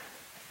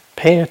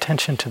 Pay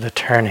attention to the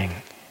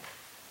turning.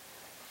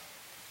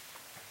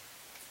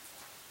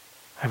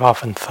 I've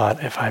often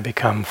thought if I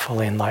become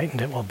fully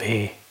enlightened, it will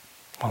be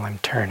while I'm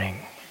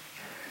turning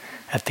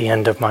at the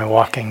end of my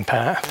walking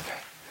path.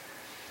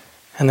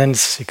 And then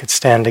you could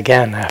stand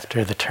again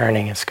after the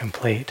turning is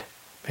complete,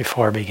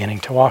 before beginning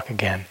to walk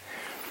again.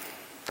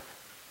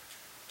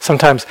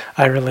 Sometimes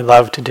I really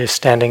love to do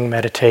standing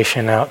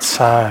meditation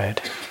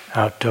outside,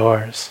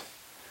 outdoors,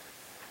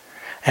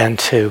 and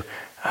to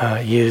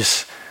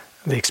use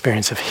the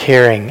experience of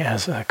hearing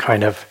as a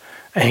kind of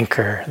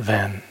anchor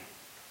then.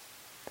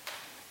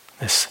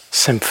 This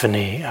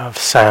symphony of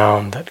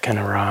sound that can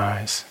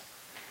arise.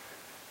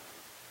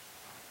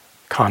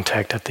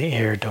 Contact at the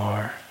ear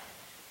door.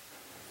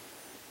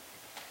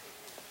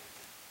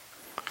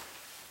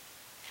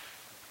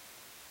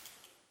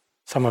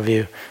 Some of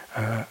you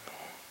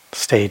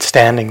stayed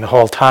standing the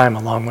whole time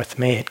along with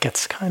me. It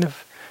gets kind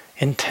of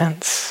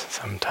intense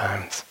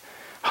sometimes.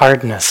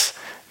 Hardness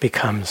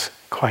becomes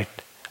quite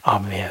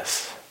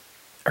obvious.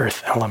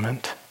 Earth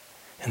element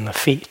in the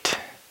feet.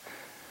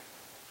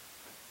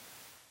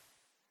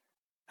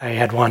 I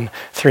had one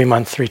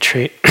 3-month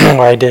retreat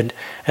where I did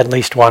at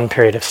least one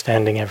period of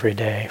standing every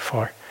day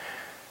for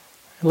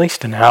at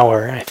least an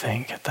hour, I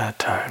think, at that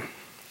time.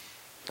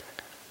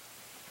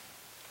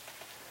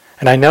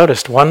 And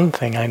one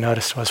thing I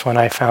noticed was when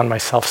I found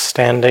myself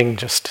standing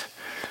just,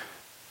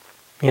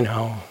 in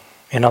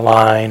a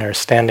line or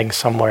standing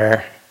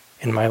somewhere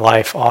in my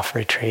life off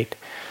retreat,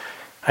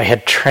 I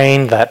had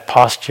trained that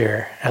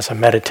posture as a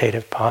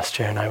meditative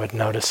posture, and I would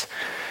notice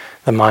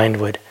the mind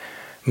would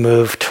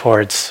move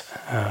towards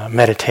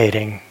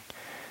meditating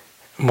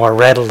more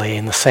readily,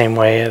 in the same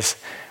way as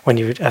when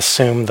you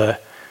assume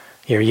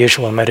your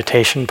usual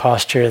meditation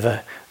posture,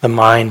 the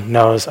mind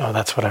knows, oh,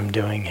 that's what I'm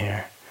doing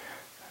here.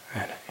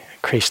 And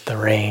increased the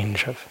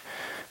range of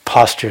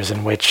postures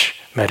in which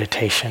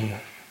meditation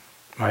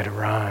might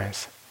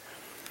arise.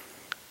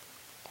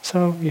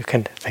 So you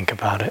can think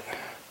about it.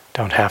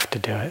 Don't have to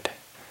do it.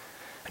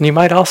 And you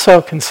might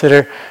also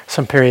consider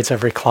some periods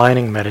of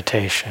reclining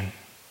meditation.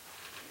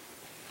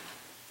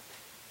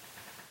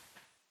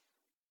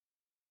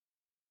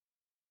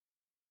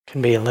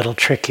 Can be a little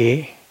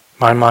tricky.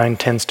 My mind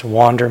tends to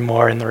wander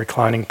more in the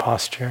reclining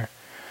posture.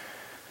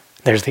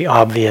 There's the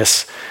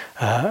obvious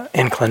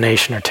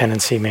inclination or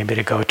tendency maybe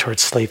to go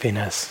towards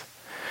sleepiness.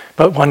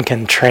 But one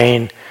can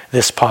train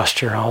this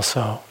posture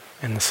also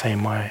in the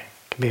same way.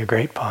 It can be a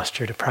great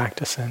posture to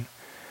practice in.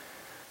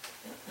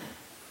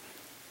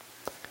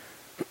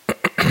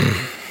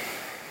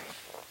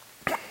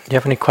 Do you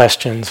have any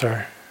questions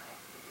or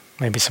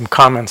maybe some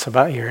comments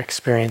about your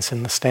experience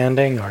in the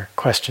standing, or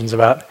questions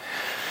about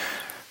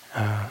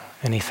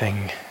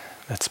anything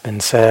that's been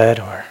said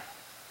or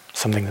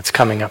something that's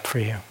coming up for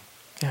you?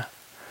 Yeah.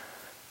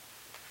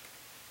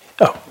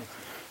 Oh,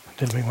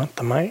 did we want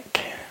the mic?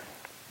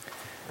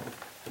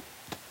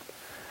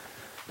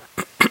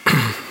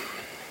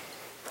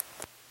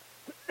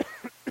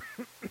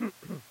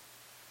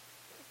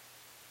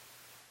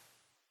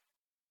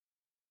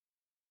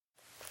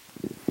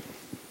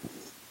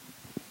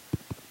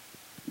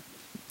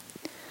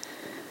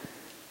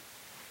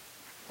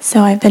 So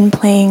I've been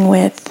playing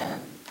with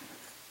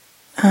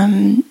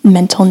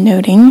mental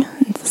noting.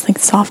 It's like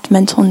soft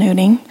mental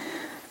noting,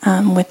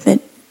 with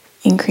the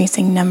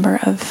increasing number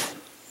of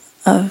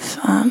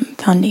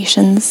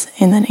foundations,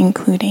 and then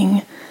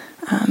including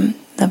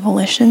the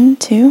volition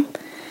too.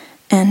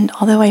 And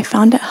although I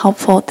found it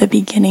helpful at the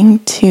beginning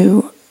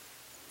to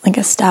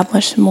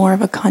establish more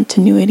of a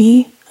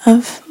continuity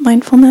of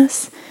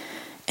mindfulness,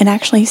 it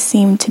actually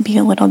seemed to be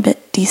a little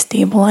bit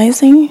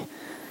destabilizing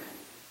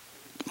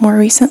more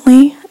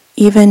recently,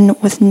 even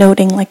with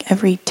noting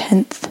every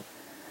 10th,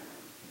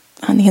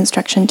 the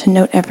instruction to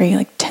note every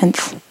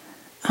 10th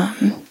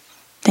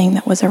thing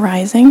that was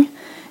arising.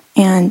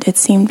 And it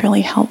seemed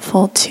really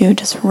helpful to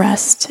just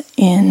rest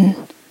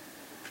in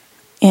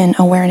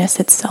awareness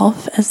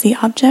itself as the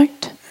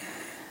object.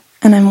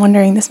 And I'm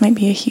wondering, this might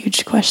be a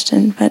huge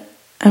question, but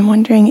I'm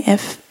wondering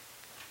if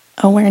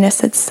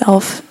awareness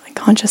itself,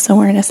 conscious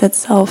awareness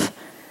itself,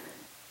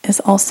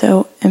 is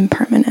also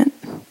impermanent.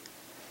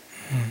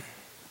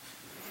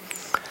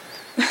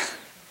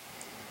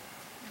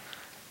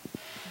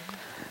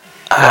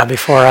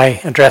 before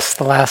I address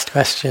the last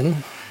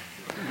question,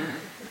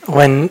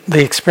 when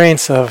the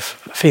experience of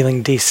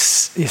feeling, you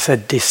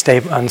said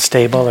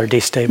unstable or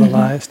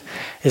destabilized,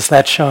 is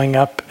that showing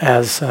up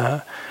as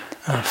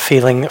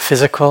feeling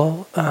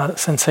physical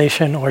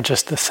sensation or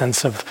just the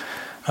sense of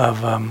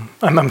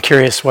I'm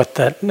curious what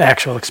the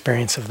actual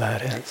experience of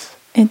that is.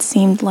 It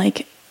seemed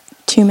like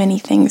too many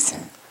things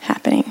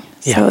happening.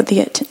 Yeah. So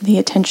the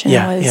attention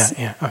was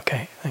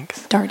Okay,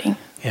 thanks. darting.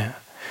 Yeah.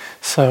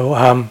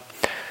 So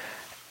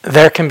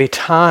there can be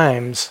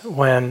times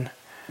when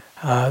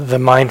the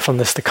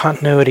mindfulness, the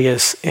continuity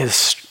is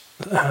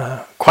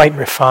quite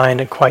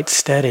refined and quite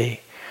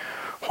steady,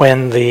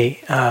 when the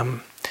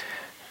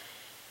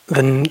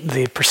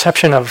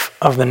perception of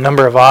the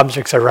number of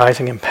objects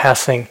arising and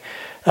passing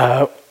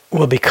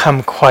will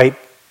become quite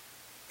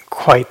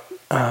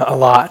a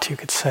lot, you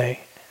could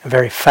say,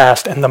 very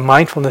fast, and the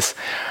mindfulness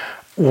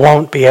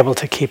won't be able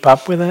to keep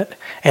up with it,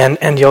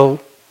 and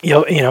you'll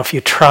if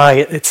you try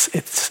it,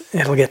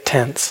 it'll get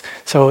tense.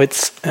 So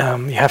it's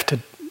you have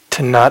to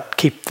not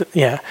keep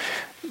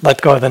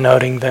let go of the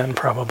noting then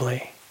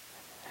probably,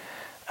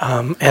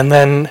 and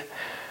then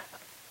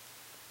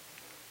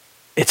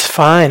it's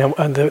fine.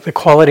 The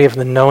quality of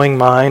the knowing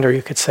mind, or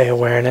you could say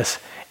awareness,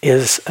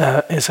 is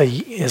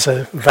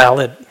a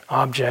valid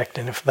object,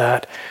 and if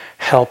that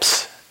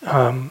helps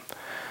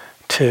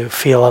to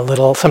feel a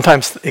little,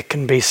 sometimes it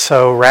can be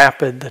so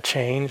rapid, the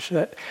change,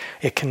 that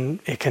it can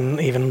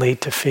even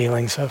lead to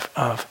feelings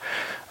of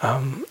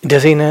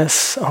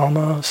dizziness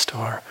almost,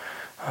 or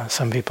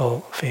some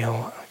people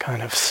feel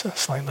kind of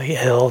slightly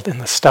ill in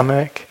the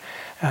stomach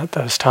at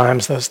those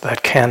times.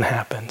 That can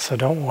happen, so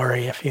don't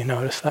worry if you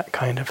notice that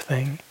kind of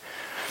thing.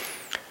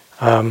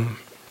 And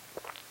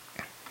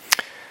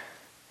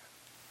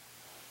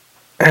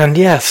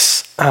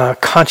yes,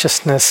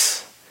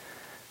 consciousness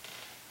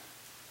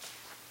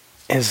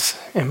is,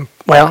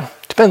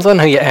 depends on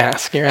who you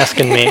ask. You're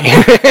asking me.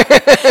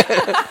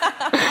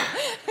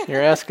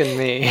 You're asking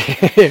me.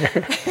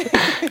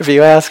 If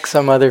you ask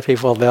some other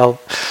people, there's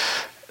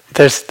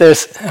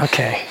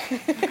okay.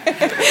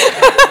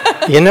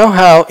 You know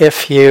how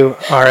if you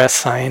are a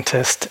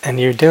scientist and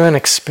you do an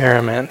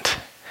experiment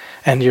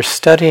and you're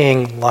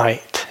studying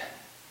light,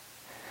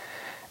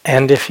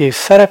 and if you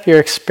set up your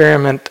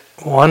experiment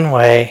one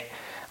way,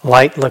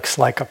 light looks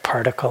like a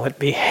particle, it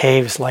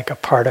behaves like a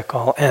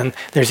particle, and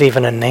there's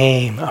even a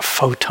name, a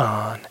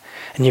photon,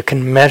 and you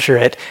can measure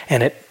it,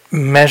 and it's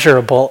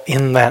measurable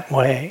in that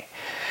way.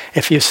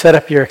 If you set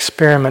up your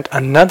experiment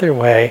another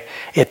way,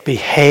 it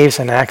behaves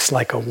and acts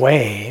like a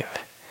wave.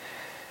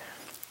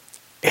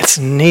 It's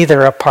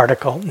neither a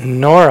particle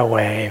nor a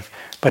wave,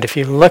 but if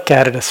you look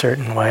at it a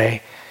certain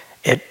way,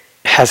 it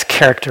has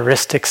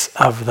characteristics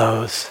of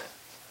those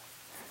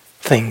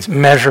things,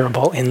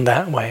 measurable in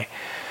that way.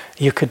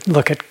 You could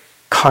look at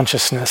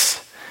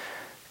consciousness.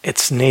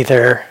 It's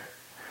neither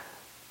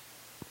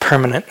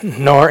permanent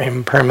nor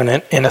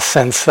impermanent in a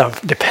sense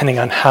of depending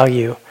on how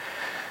you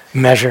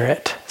measure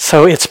it.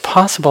 So it's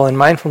possible, and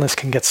mindfulness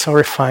can get so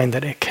refined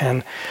that it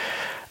can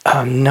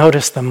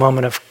notice the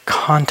moment of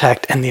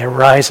contact and the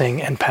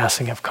arising and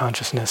passing of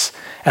consciousness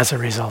as a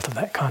result of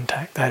that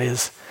contact. That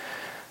is,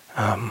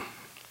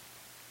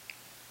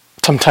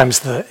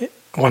 sometimes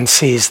one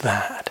sees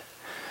that.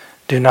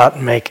 Do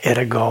not make it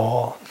a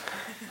goal.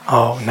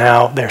 Oh,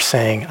 now they're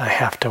saying I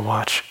have to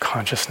watch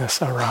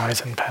consciousness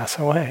arise and pass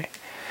away.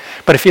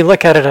 But if you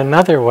look at it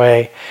another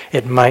way,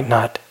 it might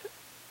not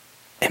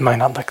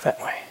look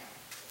that way.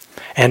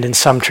 And in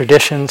some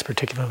traditions,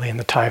 particularly in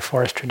the Thai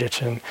forest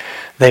tradition,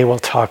 they will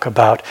talk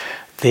about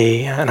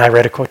and I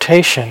read a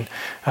quotation,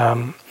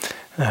 the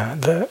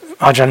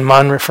Ajahn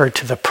Mun referred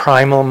to the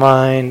primal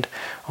mind,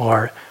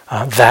 or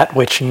that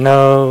which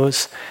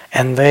knows,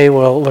 and they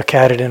will look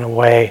at it in a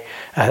way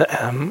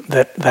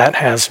that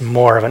has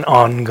more of an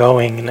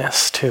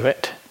ongoingness to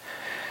it.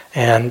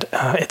 And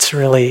it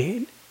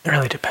really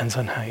depends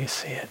on how you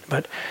see it.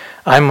 But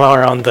I'm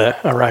more on the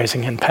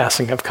arising and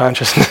passing of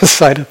consciousness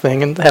side of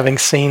thing, and having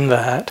seen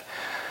that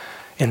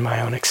in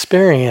my own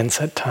experience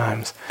at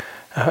times,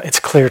 it's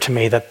clear to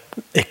me that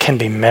it can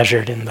be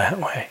measured in that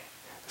way.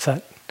 Does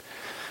that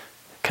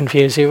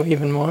confuse you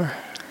even more?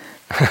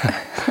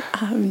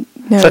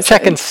 No, so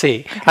check and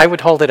see. I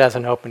would hold it as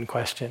an open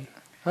question.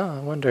 Oh, I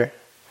wonder,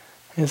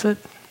 is it?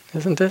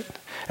 Isn't it?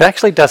 It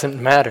actually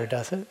doesn't matter,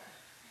 does it?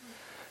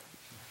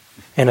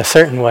 In a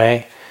certain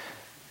way,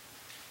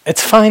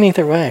 it's fine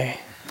either way.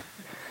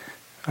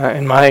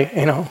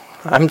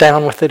 I'm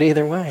down with it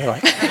either way.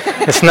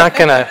 It's not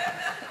gonna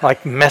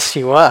mess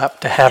you up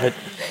to have it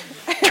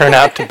turn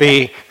out to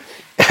be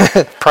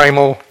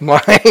primal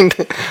mind.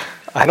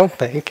 I don't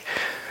think.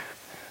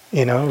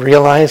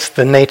 Realize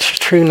the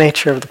true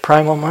nature of the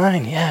primal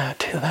mind. Yeah,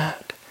 do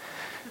that.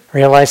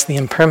 Realize the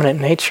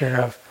impermanent nature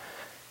of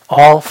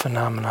all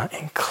phenomena,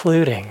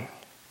 including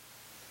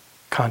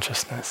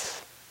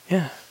consciousness.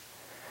 Yeah.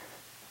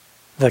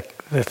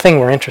 The thing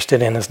we're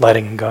interested in is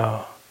letting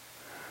go.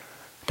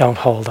 Don't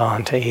hold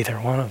on to either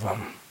one of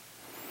them.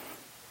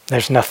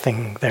 There's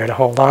nothing there to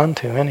hold on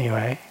to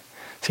anyway.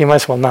 So you might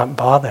as well not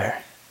bother.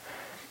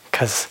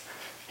 because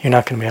you're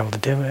not going to be able to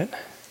do it.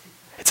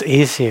 It's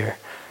easier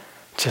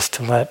just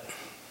to let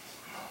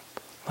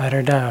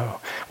her go.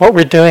 What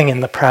we're doing in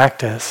the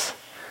practice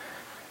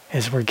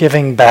is we're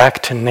giving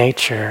back to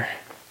nature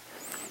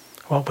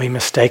what we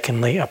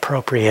mistakenly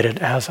appropriated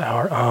as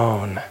our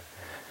own.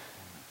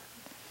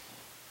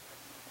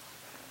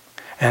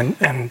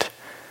 And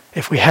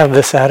if we have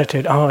this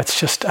attitude, I'm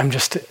just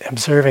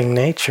observing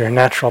nature,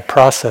 natural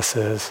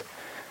processes,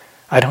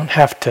 I don't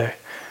have to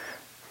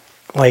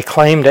lay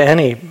claim to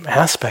any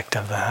aspect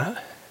of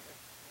that.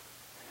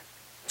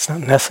 It's not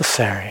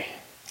necessary.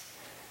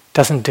 It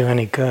doesn't do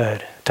any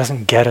good. It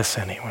doesn't get us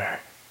anywhere.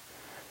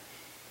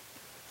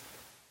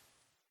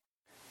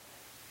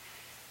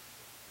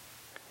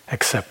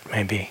 Except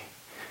maybe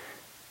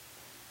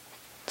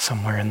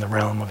somewhere in the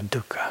realm of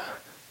dukkha.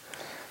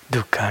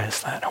 Dukkha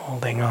is that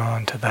holding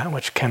on to that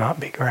which cannot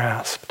be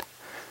grasped.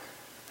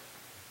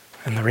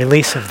 And the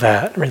release of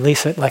that,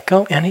 release it, let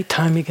go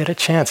anytime you get a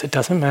chance. It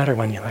doesn't matter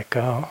when you let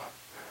go.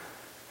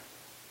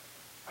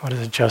 What is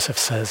it Joseph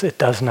says? It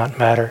does not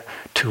matter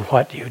to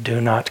what you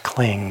do not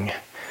cling.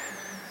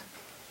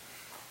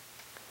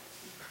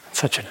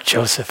 Such a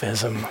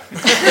Josephism.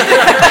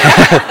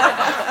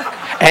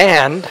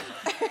 And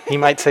he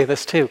might say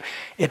this too,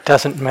 it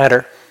doesn't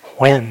matter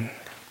when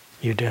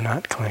you do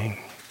not cling.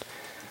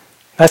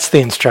 That's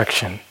the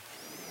instruction.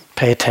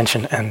 Pay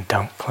attention and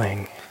don't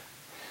cling.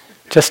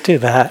 Just do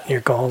that,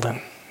 you're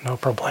golden. No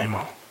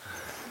problemo.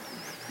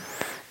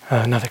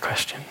 Another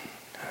question.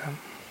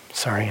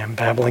 Sorry, I'm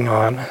babbling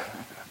on.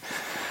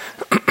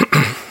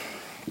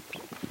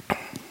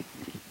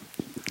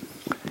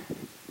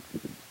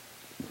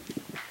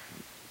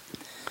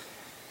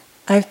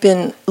 I've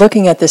been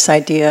looking at this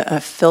idea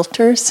of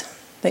filters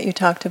that you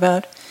talked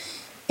about,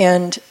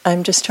 and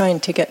I'm just trying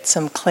to get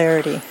some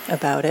clarity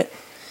about it.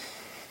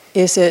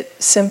 Is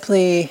it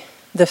simply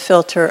the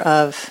filter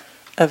of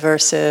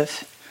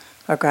aversive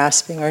or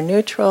grasping or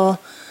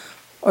neutral,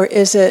 or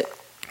is it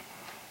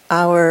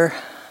our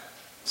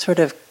sort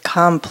of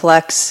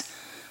complex,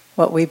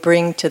 what we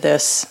bring to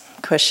this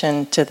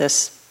cushion, to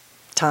this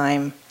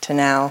time, to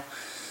now?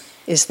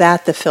 Is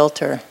that the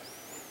filter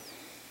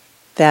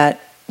that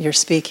you're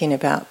speaking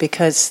about?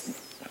 Because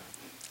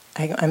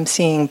I'm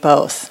seeing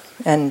both,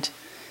 and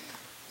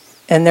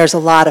there's a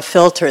lot of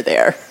filter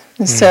there.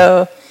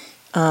 So,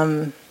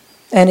 and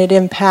it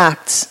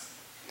impacts.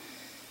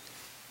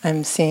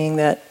 I'm seeing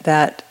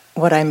that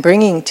what I'm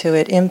bringing to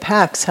it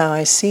impacts how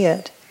I see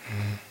it,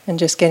 and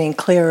just getting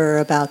clearer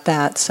about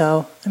that.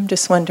 So I'm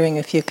just wondering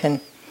if you can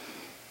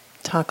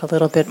talk a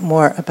little bit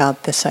more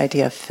about this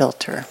idea of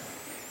filter.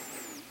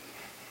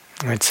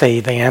 I'd say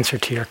the answer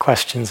to your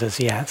questions is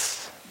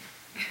yes,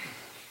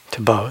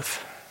 to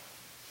both.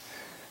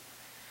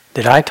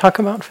 Did I talk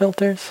about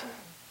filters?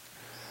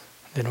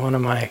 Did one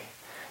of my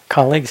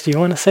colleagues, do you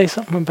want to say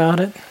something about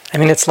it? I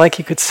mean, it's like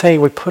you could say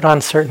we put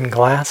on certain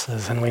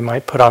glasses, and we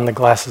might put on the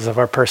glasses of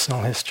our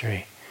personal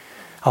history.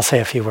 I'll say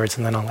a few words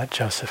and then I'll let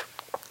Joseph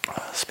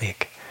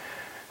speak.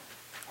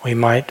 We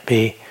might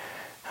be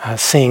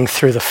seeing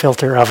through the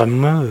filter of a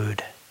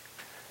mood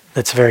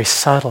that's very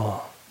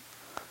subtle,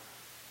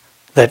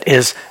 that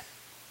is,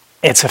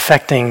 it's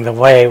affecting the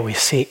way we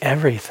see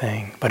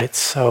everything, but it's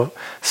so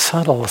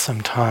subtle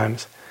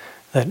sometimes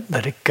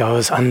that it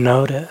goes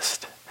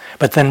unnoticed.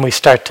 But then we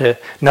start to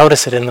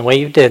notice it in the way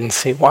you did and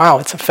see, wow,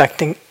 it's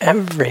affecting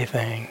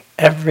everything.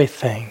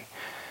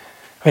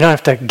 We don't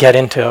have to get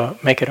into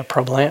make it a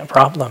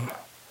problem,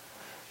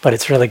 but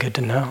it's really good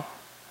to know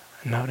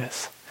and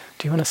notice.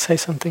 Do you want to say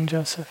something,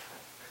 Joseph?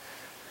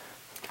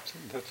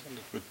 That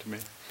sounded good to me.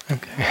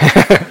 Okay.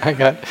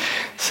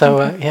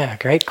 Yeah,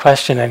 great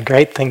question and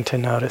great thing to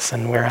notice,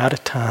 and we're out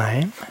of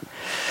time.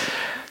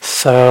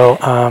 So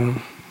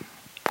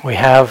we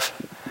have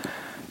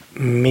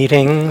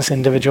meetings,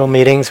 individual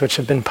meetings, which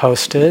have been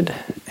posted,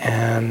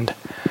 and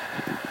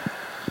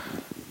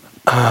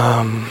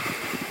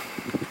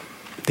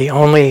the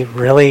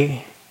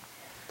only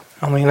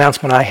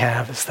announcement I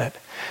have is that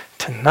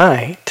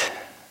tonight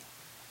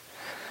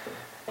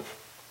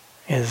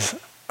is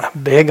a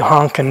big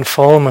honkin'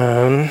 full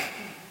moon.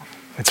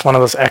 It's one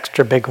of those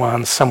extra big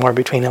ones, somewhere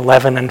between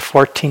 11 and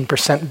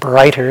 14%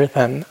 brighter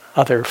than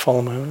other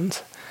full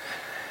moons.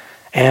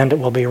 And it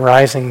will be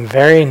rising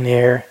very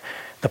near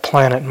the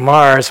planet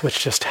Mars, which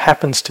just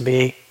happens to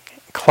be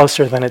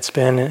closer than it's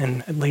been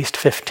in at least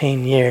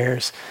 15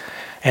 years.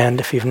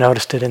 And if you've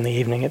noticed it in the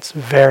evening, it's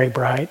very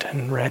bright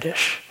and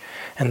reddish.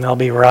 And they'll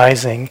be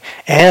rising.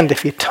 And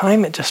if you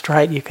time it just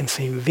right, you can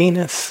see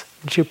Venus,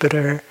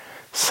 Jupiter,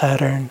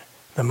 Saturn,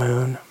 the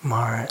Moon,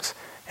 Mars,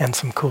 and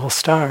some cool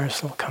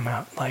stars will come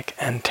out, like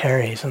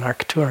Antares and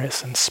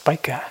Arcturus and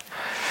Spica.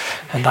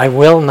 And I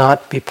will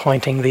not be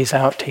pointing these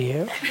out to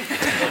you,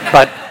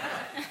 but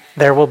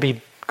there will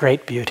be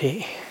great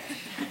beauty,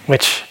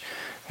 which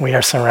we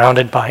are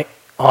surrounded by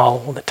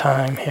all the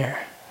time here.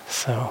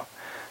 So,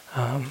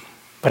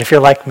 but if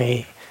you're like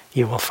me,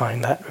 you will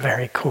find that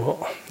very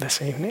cool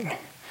this evening.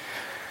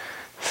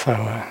 So,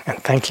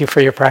 and thank you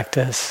for your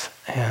practice,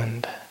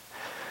 and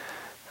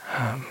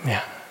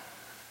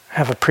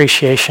have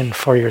appreciation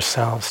for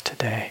yourselves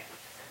today,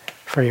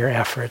 for your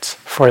efforts,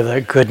 for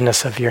the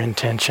goodness of your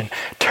intention.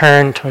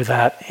 Turn to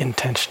that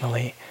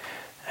intentionally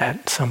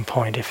at some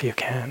point if you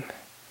can.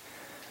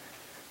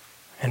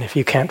 And if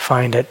you can't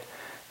find it,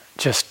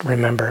 just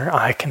remember,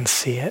 I can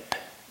see it.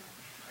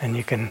 And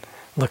you can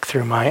look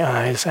through my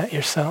eyes at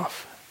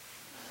yourself.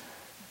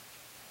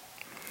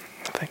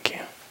 Thank you.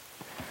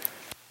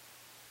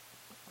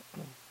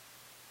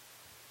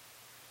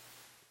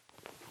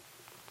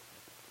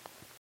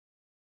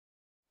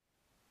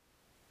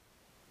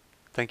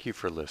 Thank you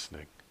for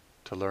listening.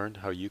 To learn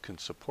how you can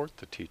support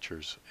the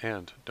teachers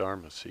and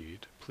Dharma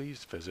Seed,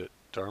 please visit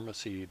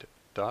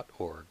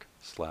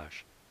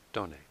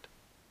dharmaseed.org/donate.